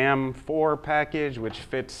the GAM4 package, which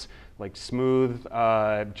fits like smooth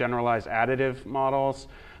generalized additive models.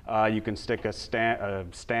 You can stick a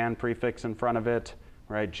stan prefix in front of it,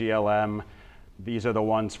 right? GLM. These are the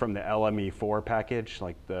ones from the LME4 package,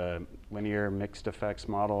 like the linear mixed effects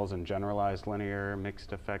models and generalized linear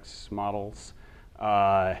mixed effects models.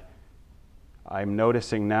 I'm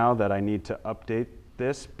noticing now that I need to update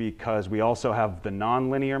this because we also have the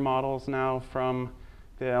nonlinear models now from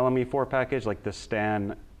the LME4 package, like the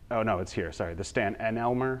stan, oh no, it's here, sorry, the stan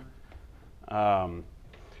N-Elmer. And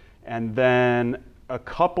then a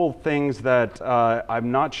couple things that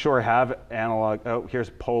I'm not sure have analog, oh, here's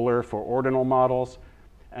polar for ordinal models.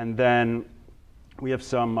 And then we have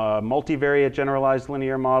some multivariate generalized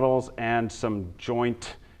linear models and some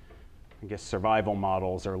joint, I guess, survival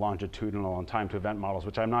models or longitudinal and time to event models,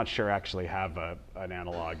 which I'm not sure actually have an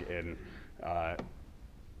analog in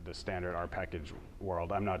the standard R package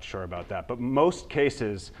world. I'm not sure about that. But most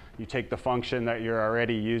cases, you take the function that you're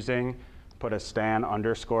already using, put a stan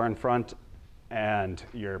underscore in front, and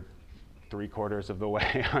you're 3/4 of the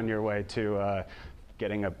way on your way to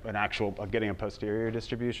getting a posterior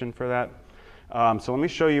distribution for that. So let me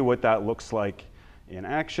show you what that looks like in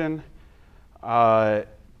action.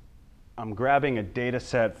 I'm grabbing a data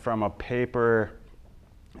set from a paper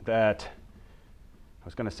that I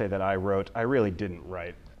was going to say that I wrote. I really didn't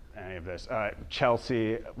write any of this.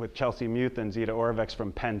 Chelsea Muth and Zita Oravec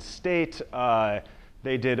from Penn State.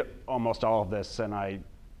 They did almost all of this, and I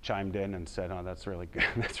chimed in and said, "Oh, that's really good.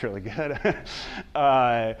 That's really good."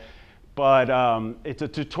 But it's a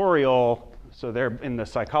tutorial. So they're in the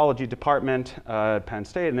psychology department at Penn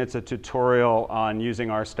State, and it's a tutorial on using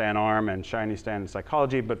rstanarm and shinystan in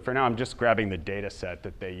psychology. But for now, I'm just grabbing the data set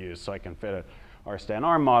that they use so I can fit a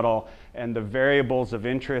rstanarm model. And the variables of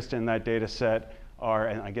interest in that data set are,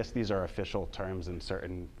 and I guess these are official terms in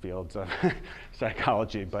certain fields of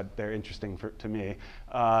psychology, but they're interesting to me.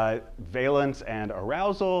 Valence and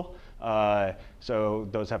arousal. So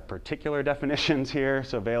those have particular definitions here.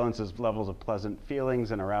 So valence is levels of pleasant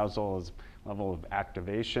feelings, and arousal is level of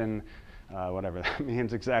activation, whatever that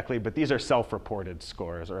means exactly. But these are self-reported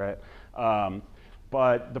scores, right?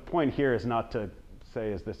 But the point here is not to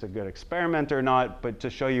say, is this a good experiment or not, but to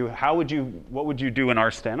show you what would you do in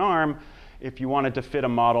rstanarm if you wanted to fit a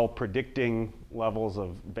model predicting levels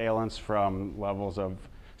of valence from levels of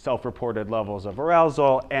self-reported levels of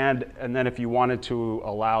arousal, and then if you wanted to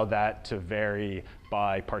allow that to vary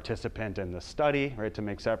by participant in the study, right, to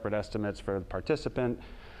make separate estimates for the participant,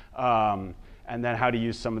 and then how to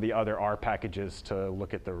use some of the other R packages to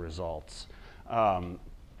look at the results. And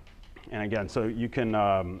again, so you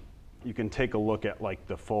can take a look at like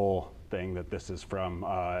the full thing that this is from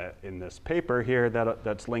in this paper here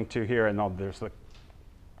that's linked to here, and there's the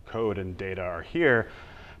code and data are here.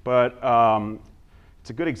 But it's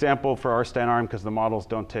a good example for rstanarm because the models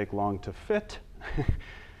don't take long to fit.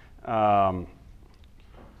 And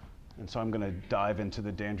so I'm going to dive into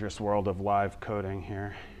the dangerous world of live coding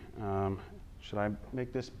here. Should I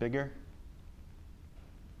make this bigger?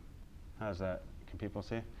 How's that? Can people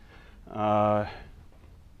see?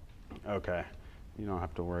 Okay. You don't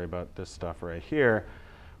have to worry about this stuff right here.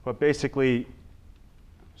 But basically,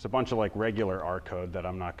 there's a bunch of like regular R code that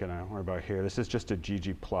I'm not going to worry about here. This is just a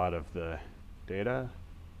ggplot of the data.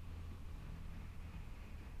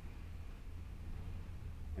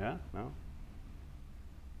 Yeah? No?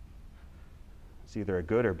 It's either a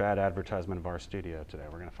good or bad advertisement of RStudio today.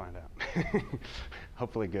 We're going to find out.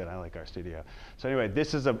 Hopefully good. I like RStudio. So anyway,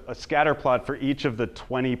 this is a scatter plot for each of the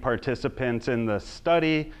 20 participants in the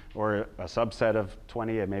study, or a subset of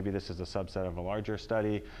 20, and maybe this is a subset of a larger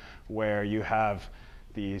study, where you have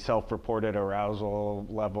the self-reported arousal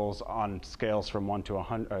levels on scales from 0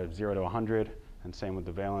 to 100, and same with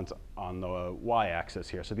the valence on the y-axis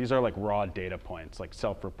here. So these are like raw data points, like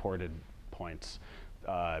self-reported points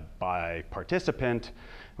by participant.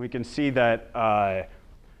 We can see that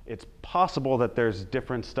it's possible that there's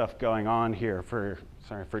different stuff going on here for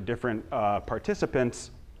different participants,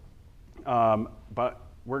 but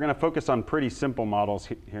we're going to focus on pretty simple models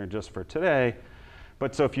here just for today.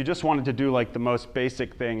 But so if you just wanted to do like the most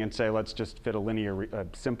basic thing and say, let's just fit a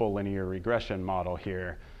simple linear regression model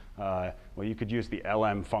here, well, you could use the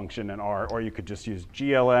LM function in R, or you could just use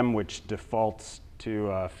GLM, which defaults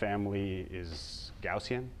to family is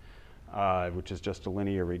Gaussian, which is just a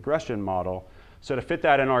linear regression model. So to fit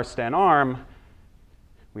that in rstanarm,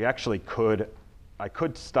 we actually I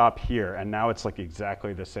could stop here, and now it's like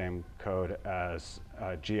exactly the same code as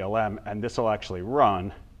GLM, and this will actually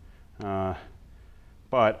run.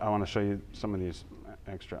 But I want to show you some of these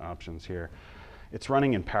extra options here. It's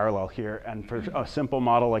running in parallel here, and for a simple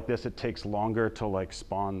model like this, it takes longer to like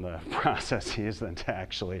spawn the processes than to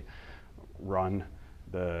actually run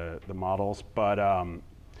the models. But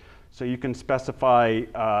so you can specify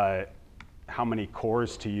how many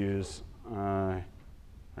cores to use. I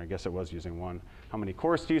guess it was using one. How many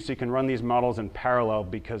cores to use? So you can run these models in parallel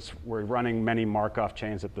because we're running many Markov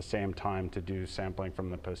chains at the same time to do sampling from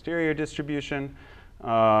the posterior distribution. What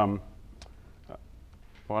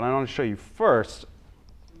I want to show you first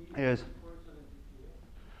is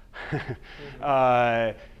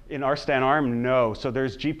in rstanarm, no. So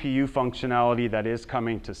there's GPU functionality that is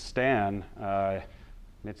coming to Stan.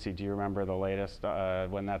 Mitzi, do you remember the latest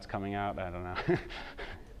when that's coming out? I don't know.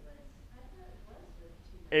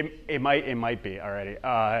 It might be already.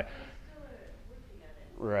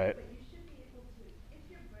 Right.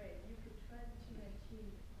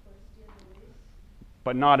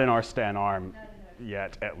 But not in rstanarm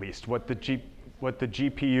yet, at least. What the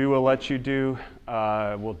GPU will let you do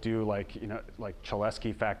will do like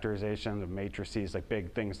Cholesky factorization of matrices, like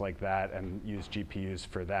big things like that, and use GPUs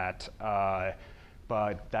for that.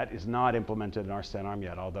 But that is not implemented in rstanarm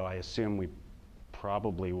yet, although I assume we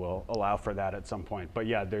probably will allow for that at some point. But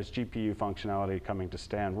yeah, there's GPU functionality coming to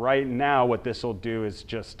Stan. Right now, what this will do is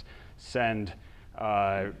just send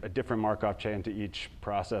a different Markov chain to each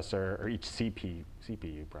processor, or each CPU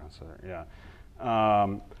processor, yeah.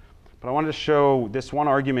 But I wanted to show this one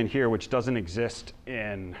argument here, which doesn't exist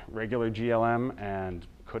in regular GLM and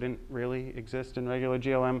couldn't really exist in regular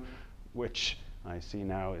GLM, which I see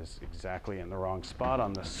now is exactly in the wrong spot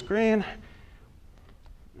on the screen.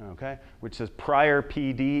 Okay, which says prior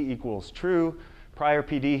PD equals true. Prior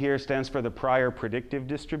PD here stands for the prior predictive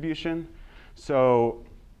distribution. So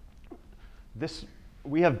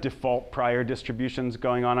we have default prior distributions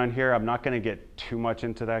going on here. I'm not going to get too much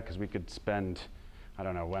into that because we could spend, I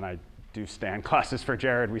don't know, when I do Stan classes for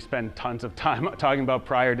Jared. We spend tons of time talking about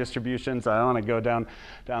prior distributions. I don't want to go down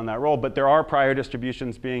that road, but there are prior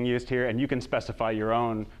distributions being used here, and you can specify your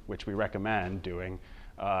own, which we recommend doing.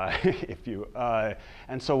 If you,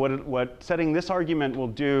 and so what setting this argument will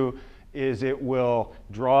do is it will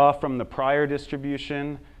draw from the prior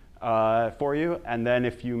distribution for you, and then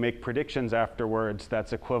if you make predictions afterwards,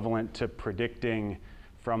 that's equivalent to predicting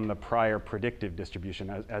from the prior predictive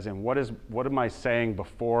distribution, as in what am I saying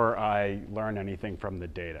before I learn anything from the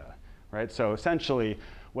data, right? So essentially,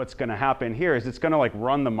 what's going to happen here is it's going to like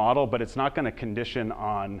run the model, but it's not going to condition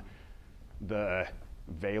on the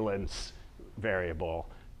valence variable.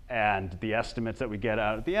 And the estimates that we get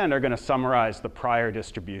out at the end are going to summarize the prior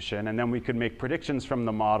distribution, and then we could make predictions from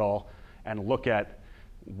the model and look at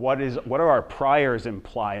what are our priors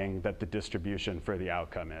implying that the distribution for the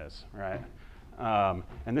outcome is, right?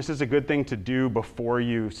 And this is a good thing to do before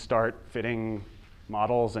you start fitting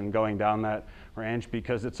models and going down that range,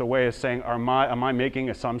 because it's a way of saying, am I making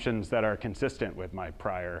assumptions that are consistent with my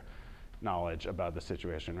prior knowledge about the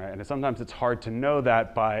situation, right? And sometimes it's hard to know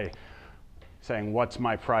that by saying, what's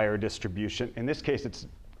my prior distribution? In this case, it's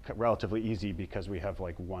relatively easy because we have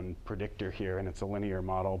like one predictor here and it's a linear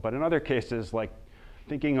model. But in other cases, like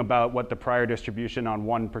thinking about what the prior distribution on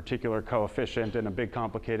one particular coefficient in a big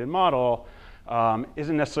complicated model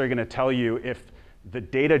isn't necessarily going to tell you if the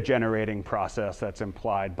data generating process that's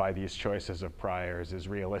implied by these choices of priors is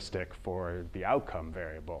realistic for the outcome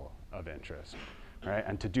variable of interest, right?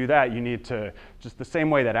 And to do that, you need to, just the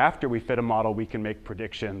same way that after we fit a model, we can make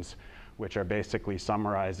predictions which are basically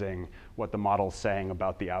summarizing what the model's saying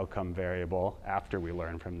about the outcome variable after we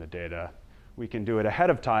learn from the data. We can do it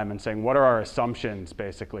ahead of time and saying, what are our assumptions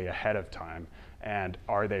basically ahead of time? And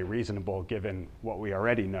are they reasonable given what we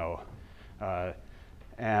already know?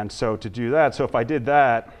 And so to do that, so if I did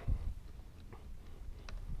that,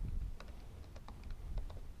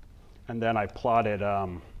 and then I plotted,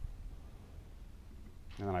 and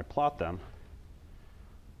then I plot them.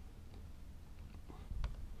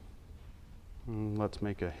 Let's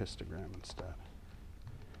make a histogram instead.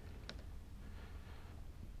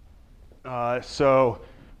 So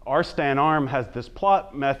rstanarm has this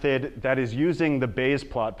plot method that is using the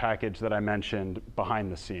bayesplot package that I mentioned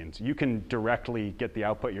behind the scenes. You can directly get the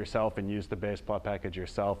output yourself and use the bayesplot package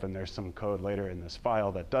yourself, and there's some code later in this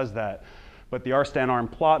file that does that. But the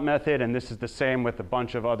rstanarm plot method, and this is the same with a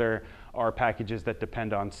bunch of other R packages that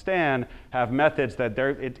depend on stan, have methods that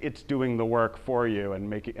it's doing the work for you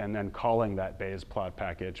and then calling that bayesplot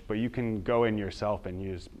package. But you can go in yourself and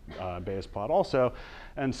use bayesplot also.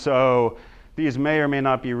 And so these may or may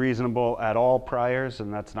not be reasonable at all priors,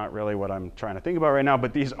 and that's not really what I'm trying to think about right now,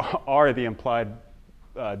 but these are the implied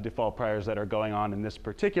default priors that are going on in this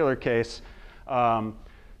particular case.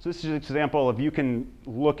 So this is an example of you can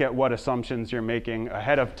look at what assumptions you're making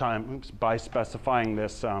ahead of time by specifying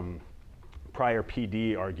this prior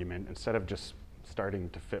PD argument instead of just starting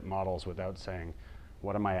to fit models without saying,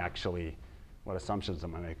 what assumptions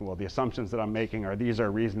am I making? Well, the assumptions that I'm making are these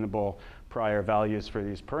are reasonable prior values for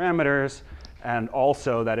these parameters, and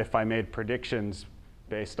also that if I made predictions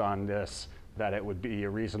based on this, that it would be a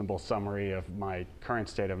reasonable summary of my current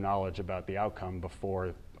state of knowledge about the outcome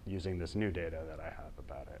before using this new data that I have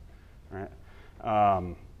about it, right?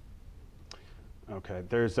 Okay,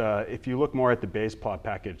 there's if you look more at the bayesplot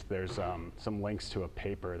package, there's some links to a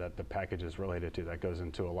paper that the package is related to that goes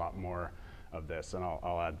into a lot more of this, and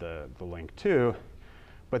I'll add the link too.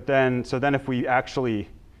 But then, so then if we actually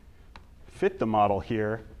fit the model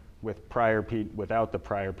here with without the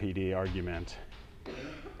prior PD argument,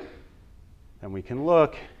 then we can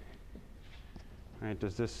look, right,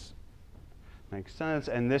 does this make sense?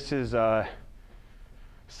 And this is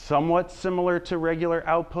somewhat similar to regular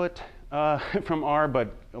output from R,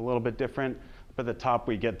 but a little bit different. Up at the top,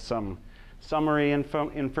 we get some summary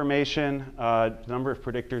information. The number of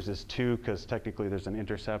predictors is 2, because technically there's an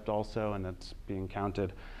intercept also, and that's being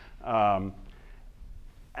counted.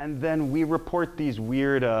 And then we report these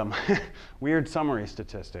weird, weird summary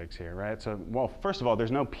statistics here, right? So, well, first of all,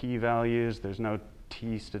 there's no p-values, there's no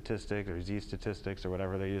t statistics or z statistics or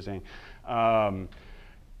whatever they're using. But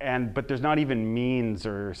there's not even means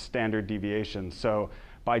or standard deviations. So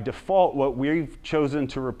by default, what we've chosen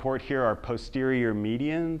to report here are posterior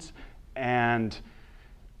medians and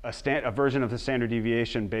a version of the standard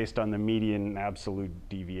deviation based on the median absolute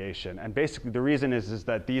deviation. And basically the reason is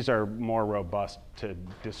that these are more robust to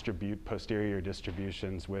distribute posterior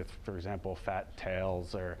distributions with, for example, fat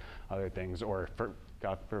tails or other things, or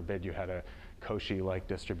God forbid you had a Cauchy-like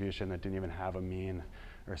distribution that didn't even have a mean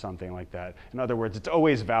or something like that. In other words, it's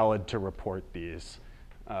always valid to report these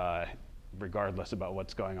regardless about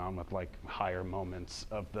what's going on with like higher moments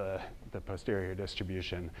of the posterior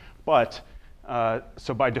distribution. But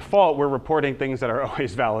so by default, we're reporting things that are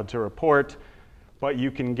always valid to report, but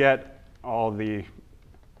you can get all the,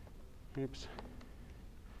 oops.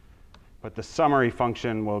 But the summary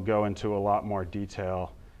function will go into a lot more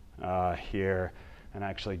detail here and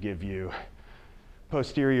actually give you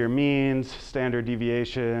posterior means, standard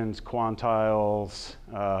deviations, quantiles,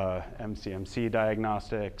 MCMC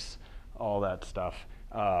diagnostics, all that stuff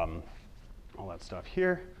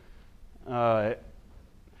here.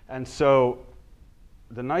 And so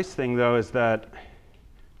the nice thing, though, is that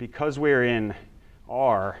because we're in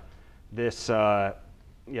R, this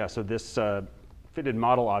fitted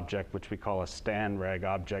model object, which we call a stan reg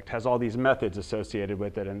object, has all these methods associated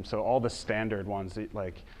with it. And so all the standard ones,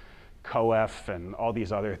 like coef and all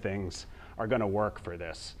these other things, are going to work for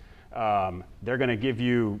this. They're going to give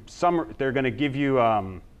you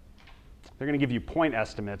point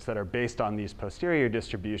estimates that are based on these posterior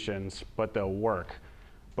distributions, but they'll work.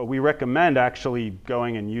 But we recommend actually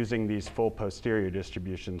going and using these full posterior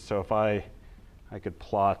distributions. So if I could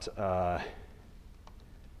plot,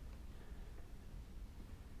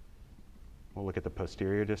 we'll look at the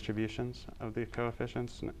posterior distributions of the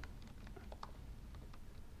coefficients.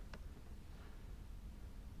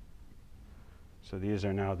 So these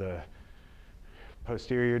are now the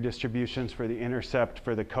posterior distributions for the intercept,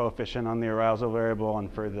 for the coefficient on the arousal variable,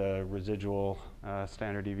 and for the residual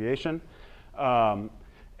standard deviation.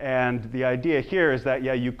 And the idea here is that,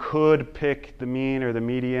 yeah, you could pick the mean or the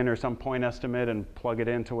median or some point estimate and plug it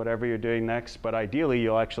into whatever you're doing next, but ideally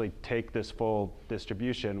you'll actually take this full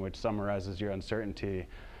distribution, which summarizes your uncertainty,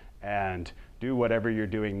 and do whatever you're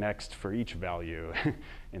doing next for each value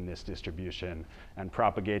in this distribution and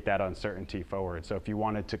propagate that uncertainty forward. So if you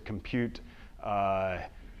wanted to compute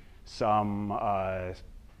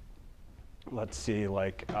let's see,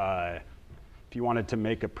 like if you wanted to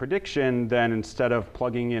make a prediction, then instead of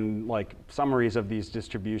plugging in like summaries of these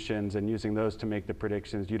distributions and using those to make the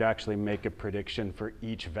predictions, you'd actually make a prediction for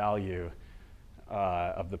each value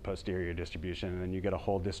of the posterior distribution, and then you get a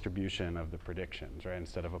whole distribution of the predictions, right?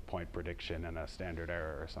 Instead of a point prediction and a standard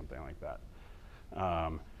error or something like that.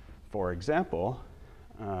 For example,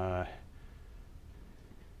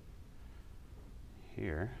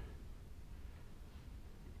 here,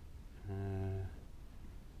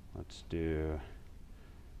 let's do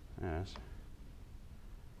this.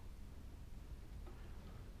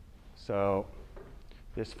 So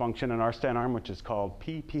this function in rstanarm, which is called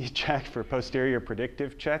ppcheck for posterior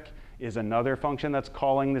predictive check, is another function that's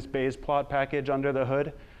calling this bayesplot package under the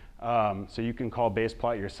hood. So you can call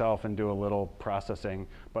bayesplot yourself and do a little processing,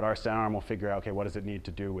 but rstanarm will figure out, okay, what does it need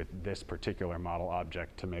to do with this particular model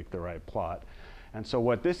object to make the right plot? And so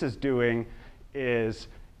what this is doing is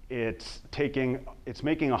it's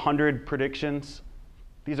making 100 predictions.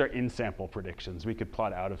 These are in-sample predictions. We could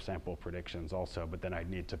plot out-of-sample predictions also, but then I'd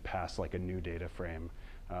need to pass like a new data frame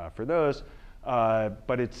for those.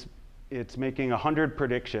 But it's making 100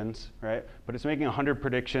 predictions, right? But it's making 100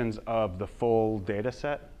 predictions of the full data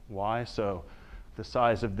set. Why? So the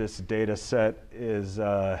size of this data set is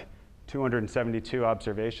 272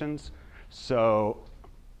 observations. So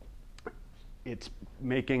it's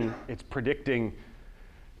predicting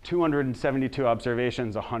 272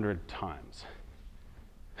 observations 100 times.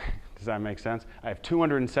 Does that make sense? I have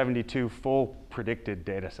 272 full predicted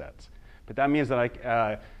data sets. But that means that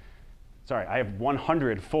I have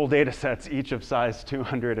 100 full data sets, each of size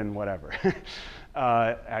 200 and whatever.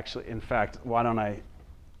 Actually, in fact, why don't I,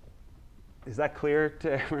 is that clear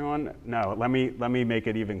to everyone? No, let me make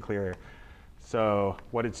it even clearer. So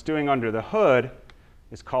what it's doing under the hood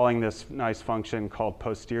is calling this nice function called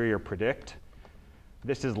posterior predict.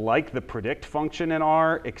 This is like the predict function in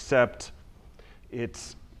R, except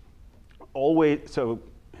it's always, so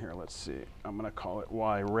here, let's see. I'm going to call it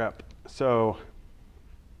yrep. So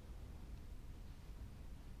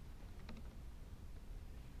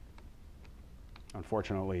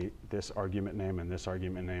unfortunately, this argument name and this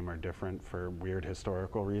argument name are different for weird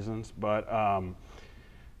historical reasons. But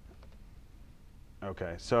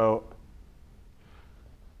OK, so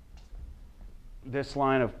this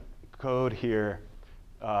line of code here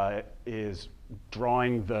is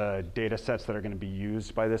drawing the data sets that are going to be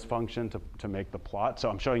used by this function to make the plot. So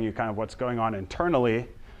I'm showing you kind of what's going on internally.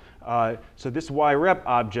 So this yrep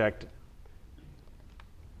object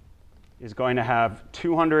is going to have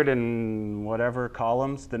 200 and whatever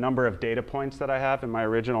columns, the number of data points that I have in my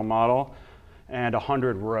original model, and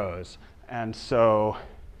 100 rows. And so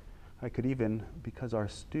I could even, because our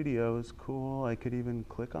studio is cool, I could even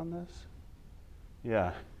click on this.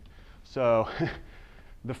 Yeah. So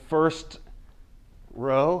the first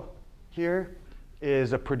row here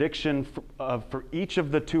is a prediction for each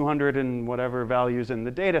of the 200 and whatever values in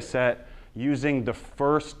the data set using the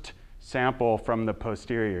first sample from the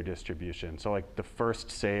posterior distribution. So like the first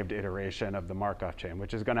saved iteration of the Markov chain,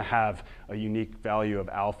 which is going to have a unique value of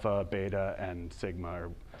alpha, beta, and sigma,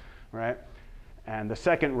 right? And the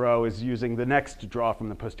second row is using the next draw from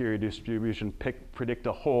the posterior distribution, predict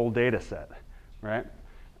a whole data set, right?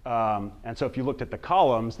 And so if you looked at the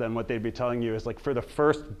columns, then what they'd be telling you is like for the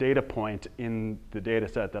first data point in the data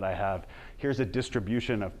set that I have, here's a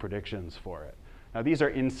distribution of predictions for it. Now these are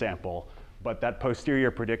in sample, but that posterior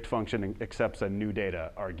predict function accepts a new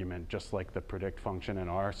data argument, just like the predict function in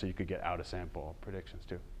R, so you could get out of sample predictions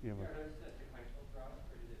too. Are those sequential draws,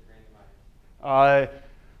 or is it randomized?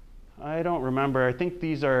 I don't remember. I think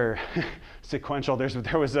these are sequential.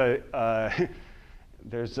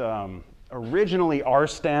 Originally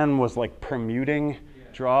rstan was like permuting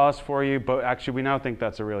draws for you, but actually we now think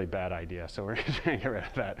that's a really bad idea, so we're trying to get rid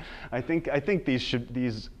of that. I think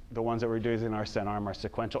the ones that we're doing in rstanarm are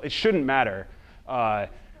sequential. It shouldn't matter. Yeah,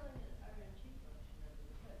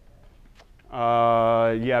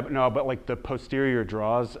 but like the posterior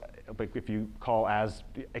draws, like if you call as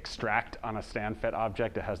extract on a stanfet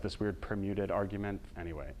object, it has this weird permuted argument.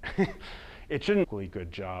 Anyway, it shouldn't do a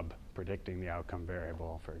good job predicting the outcome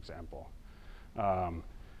variable, for example.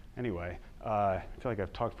 Anyway, I feel like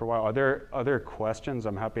I've talked for a while. Are there other questions?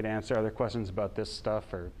 I'm happy to answer other questions about this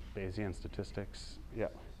stuff or Bayesian statistics. Yeah.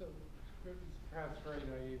 So this is perhaps very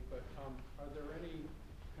naive, but are there any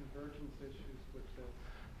convergence issues with this?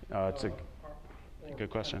 It's a good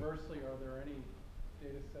question. Conversely, are there any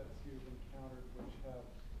data sets you've encountered which have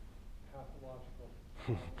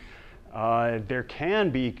pathological? There can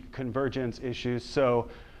be convergence issues. So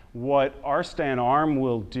what rstanarm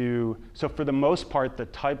will do, so for the most part, the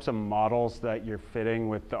types of models that you're fitting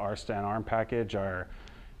with the rstanarm package are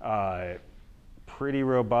pretty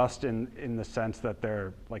robust in the sense that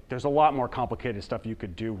there's a lot more complicated stuff you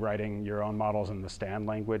could do writing your own models in the Stan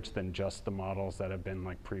language than just the models that have been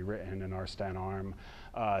like pre-written in rstanarm.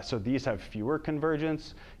 So these have fewer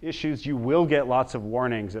convergence issues. You will get lots of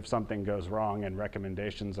warnings if something goes wrong and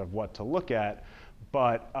recommendations of what to look at,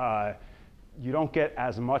 but you don't get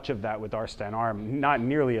as much of that with rstanarm, not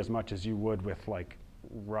nearly as much as you would with like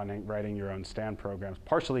writing your own Stan programs,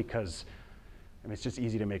 partially because it's just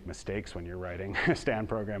easy to make mistakes when you're writing a Stan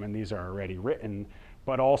program and these are already written,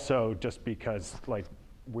 but also just because like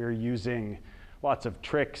we're using lots of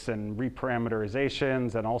tricks and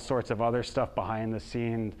reparameterizations and all sorts of other stuff behind the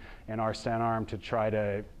scene in rstanarm to try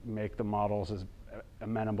to make the models as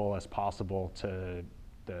amenable as possible to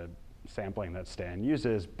the sampling that Stan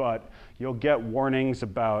uses, but you'll get warnings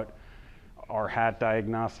about R-hat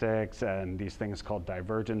diagnostics and these things called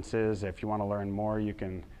divergences. If you want to learn more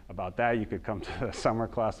about that, you could come to the summer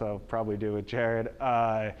class I'll probably do with Jared.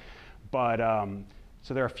 So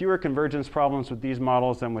there are fewer convergence problems with these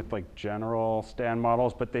models than with like general Stan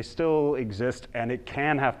models, but they still exist, and it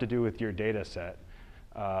can have to do with your data set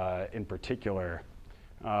in particular.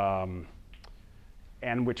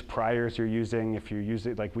 And which priors you're using. If you use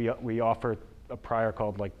it, like we offer a prior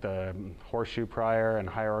called like the horseshoe prior and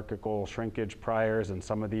hierarchical shrinkage priors, and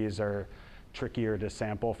some of these are trickier to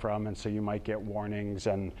sample from, and so you might get warnings.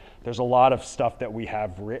 And there's a lot of stuff that we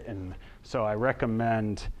have written. So I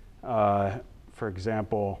recommend, for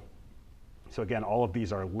example, so again, all of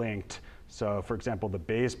these are linked. So for example, the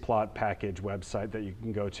bayesplot package website that you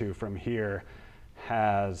can go to from here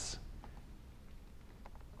has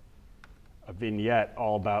a vignette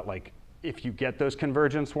all about like if you get those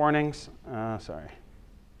convergence warnings.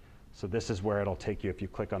 So this is where it'll take you if you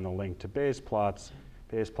click on the link to Bayesplot,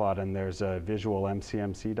 and there's a visual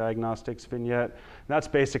MCMC diagnostics vignette. And that's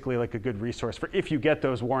basically like a good resource for if you get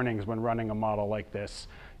those warnings when running a model like this.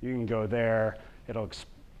 You can go there. It'll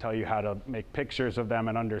tell you how to make pictures of them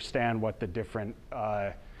and understand what the different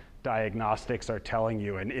diagnostics are telling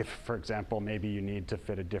you. And if, for example, maybe you need to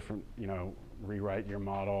fit a different, rewrite your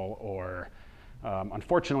model, or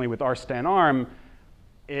unfortunately with rstanarm,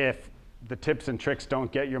 if the tips and tricks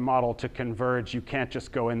don't get your model to converge, you can't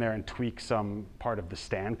just go in there and tweak some part of the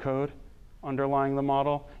Stan code underlying the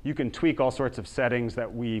model. You can tweak all sorts of settings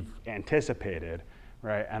that we've anticipated,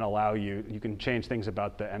 right, and allow you can change things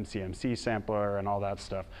about the MCMC sampler and all that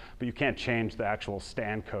stuff, but you can't change the actual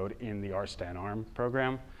Stan code in the rstanarm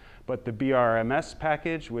program. But the BRMS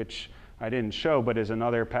package, which I didn't show, but is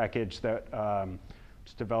another package that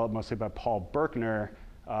was developed mostly by Paul Berkner,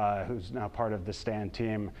 who's now part of the Stan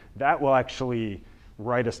team, that will actually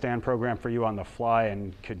write a Stan program for you on the fly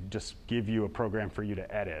and could just give you a program for you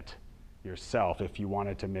to edit. yourself if you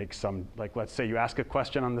wanted to make some, like let's say you ask a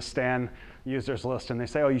question on the Stan users list and they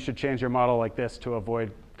say, oh, you should change your model like this to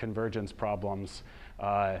avoid convergence problems.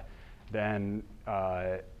 Then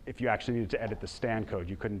if you actually needed to edit the Stan code,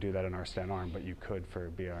 you couldn't do that in rstanarm, but you could for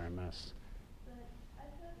BRMS. But I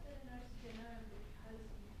thought that in rstanarm, because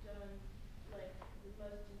you've done like the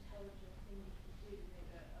most intelligent thing you can do to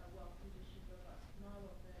make a well-conditioned, robust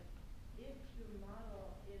model, that if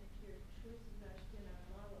your choice of an rstanarm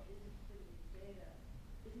model isn't fitting the data,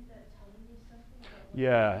 isn't that telling you something about what's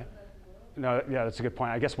Yeah. about the world? No, yeah, that's a good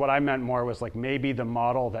point. I guess what I meant more was like maybe the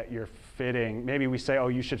model that you're fitting, maybe we say, oh,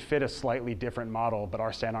 you should fit a slightly different model, but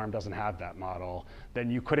rstanarm doesn't have that model.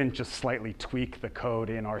 Then you couldn't just slightly tweak the code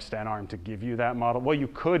in rstanarm to give you that model. Well, you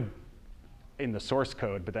could in the source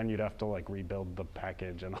code, but then you'd have to like rebuild the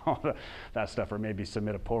package and all that stuff, or maybe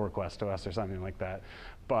submit a pull request to us or something like that.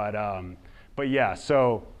 But yeah,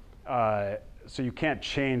 so you can't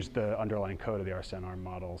change the underlying code of the rstanarm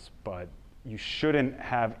models, but you shouldn't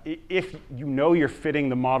have, if you know you're fitting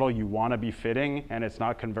the model you want to be fitting and it's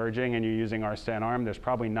not converging and you're using rstanarm, there's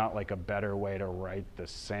probably not like a better way to write the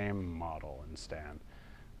same model in Stan.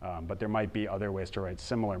 But there might be other ways to write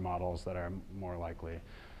similar models that are more likely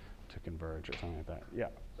to converge or something like that. Yeah.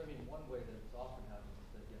 So I mean, one way that it's often happens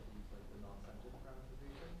is that you have to use like the non-centered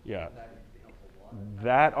parameterization. Yeah. And that usually helps a lot.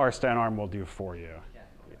 That rstanarm will do for you. Yeah.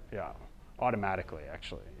 Okay. Yeah. Automatically,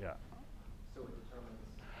 actually. Yeah. So it determines.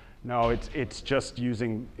 No, it's just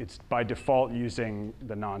using, it's by default using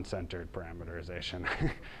the non-centered parameterization.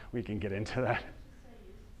 We can get into that.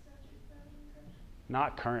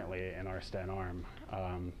 Not currently in rstanarm,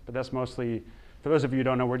 but that's mostly, for those of you who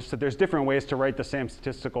don't know, there's different ways to write the same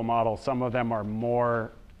statistical model. Some of them are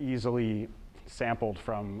more easily sampled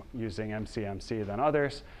from using MCMC than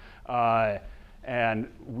others. And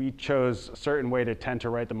we chose a certain way to tend to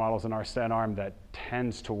write the models in rstanarm that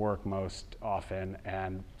tends to work most often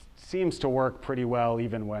and seems to work pretty well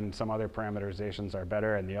even when some other parameterizations are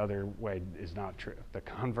better, and the other way is not true. The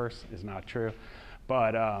converse is not true.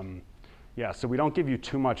 But yeah, so we don't give you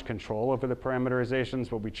too much control over the parameterizations,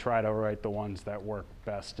 but we try to write the ones that work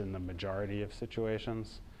best in the majority of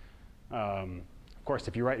situations. Of course,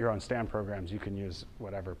 if you write your own Stan programs, you can use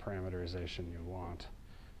whatever parameterization you want.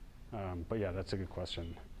 But yeah, that's a good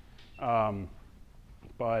question.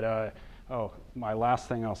 Oh, my last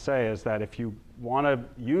thing I'll say is that if you want to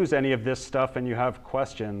use any of this stuff and you have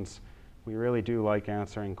questions, we really do like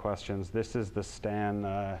answering questions. This is the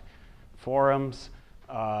Stan forums.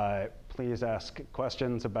 Please ask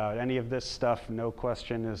questions about any of this stuff. No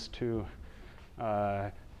question is too,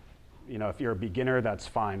 if you're a beginner, that's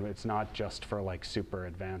fine. It's not just for like super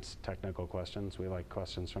advanced technical questions. We like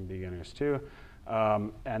questions from beginners too.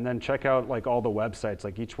 And then check out like all the websites,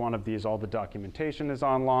 like each one of these, all the documentation is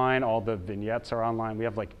online, all the vignettes are online. We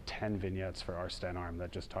have like 10 vignettes for rstanarm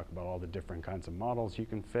that just talk about all the different kinds of models you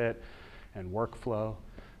can fit and workflow.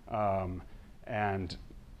 And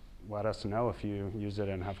let us know if you use it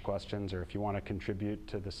and have questions, or if you want to contribute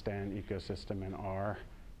to the Stan ecosystem in R.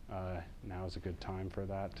 Now is a good time for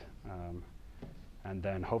that. And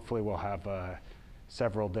then hopefully we'll have a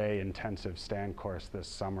several-day intensive Stan course this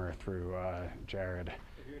summer through Jared.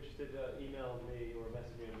 If you're interested, email me or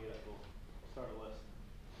message me on Meetup. We'll start a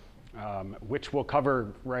list. Which will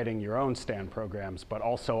cover writing your own Stan programs, but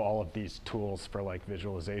also all of these tools for like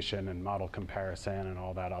visualization and model comparison and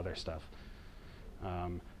all that other stuff.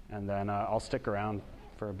 And then I'll stick around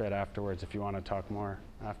for a bit afterwards if you want to talk more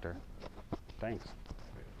after. Thanks.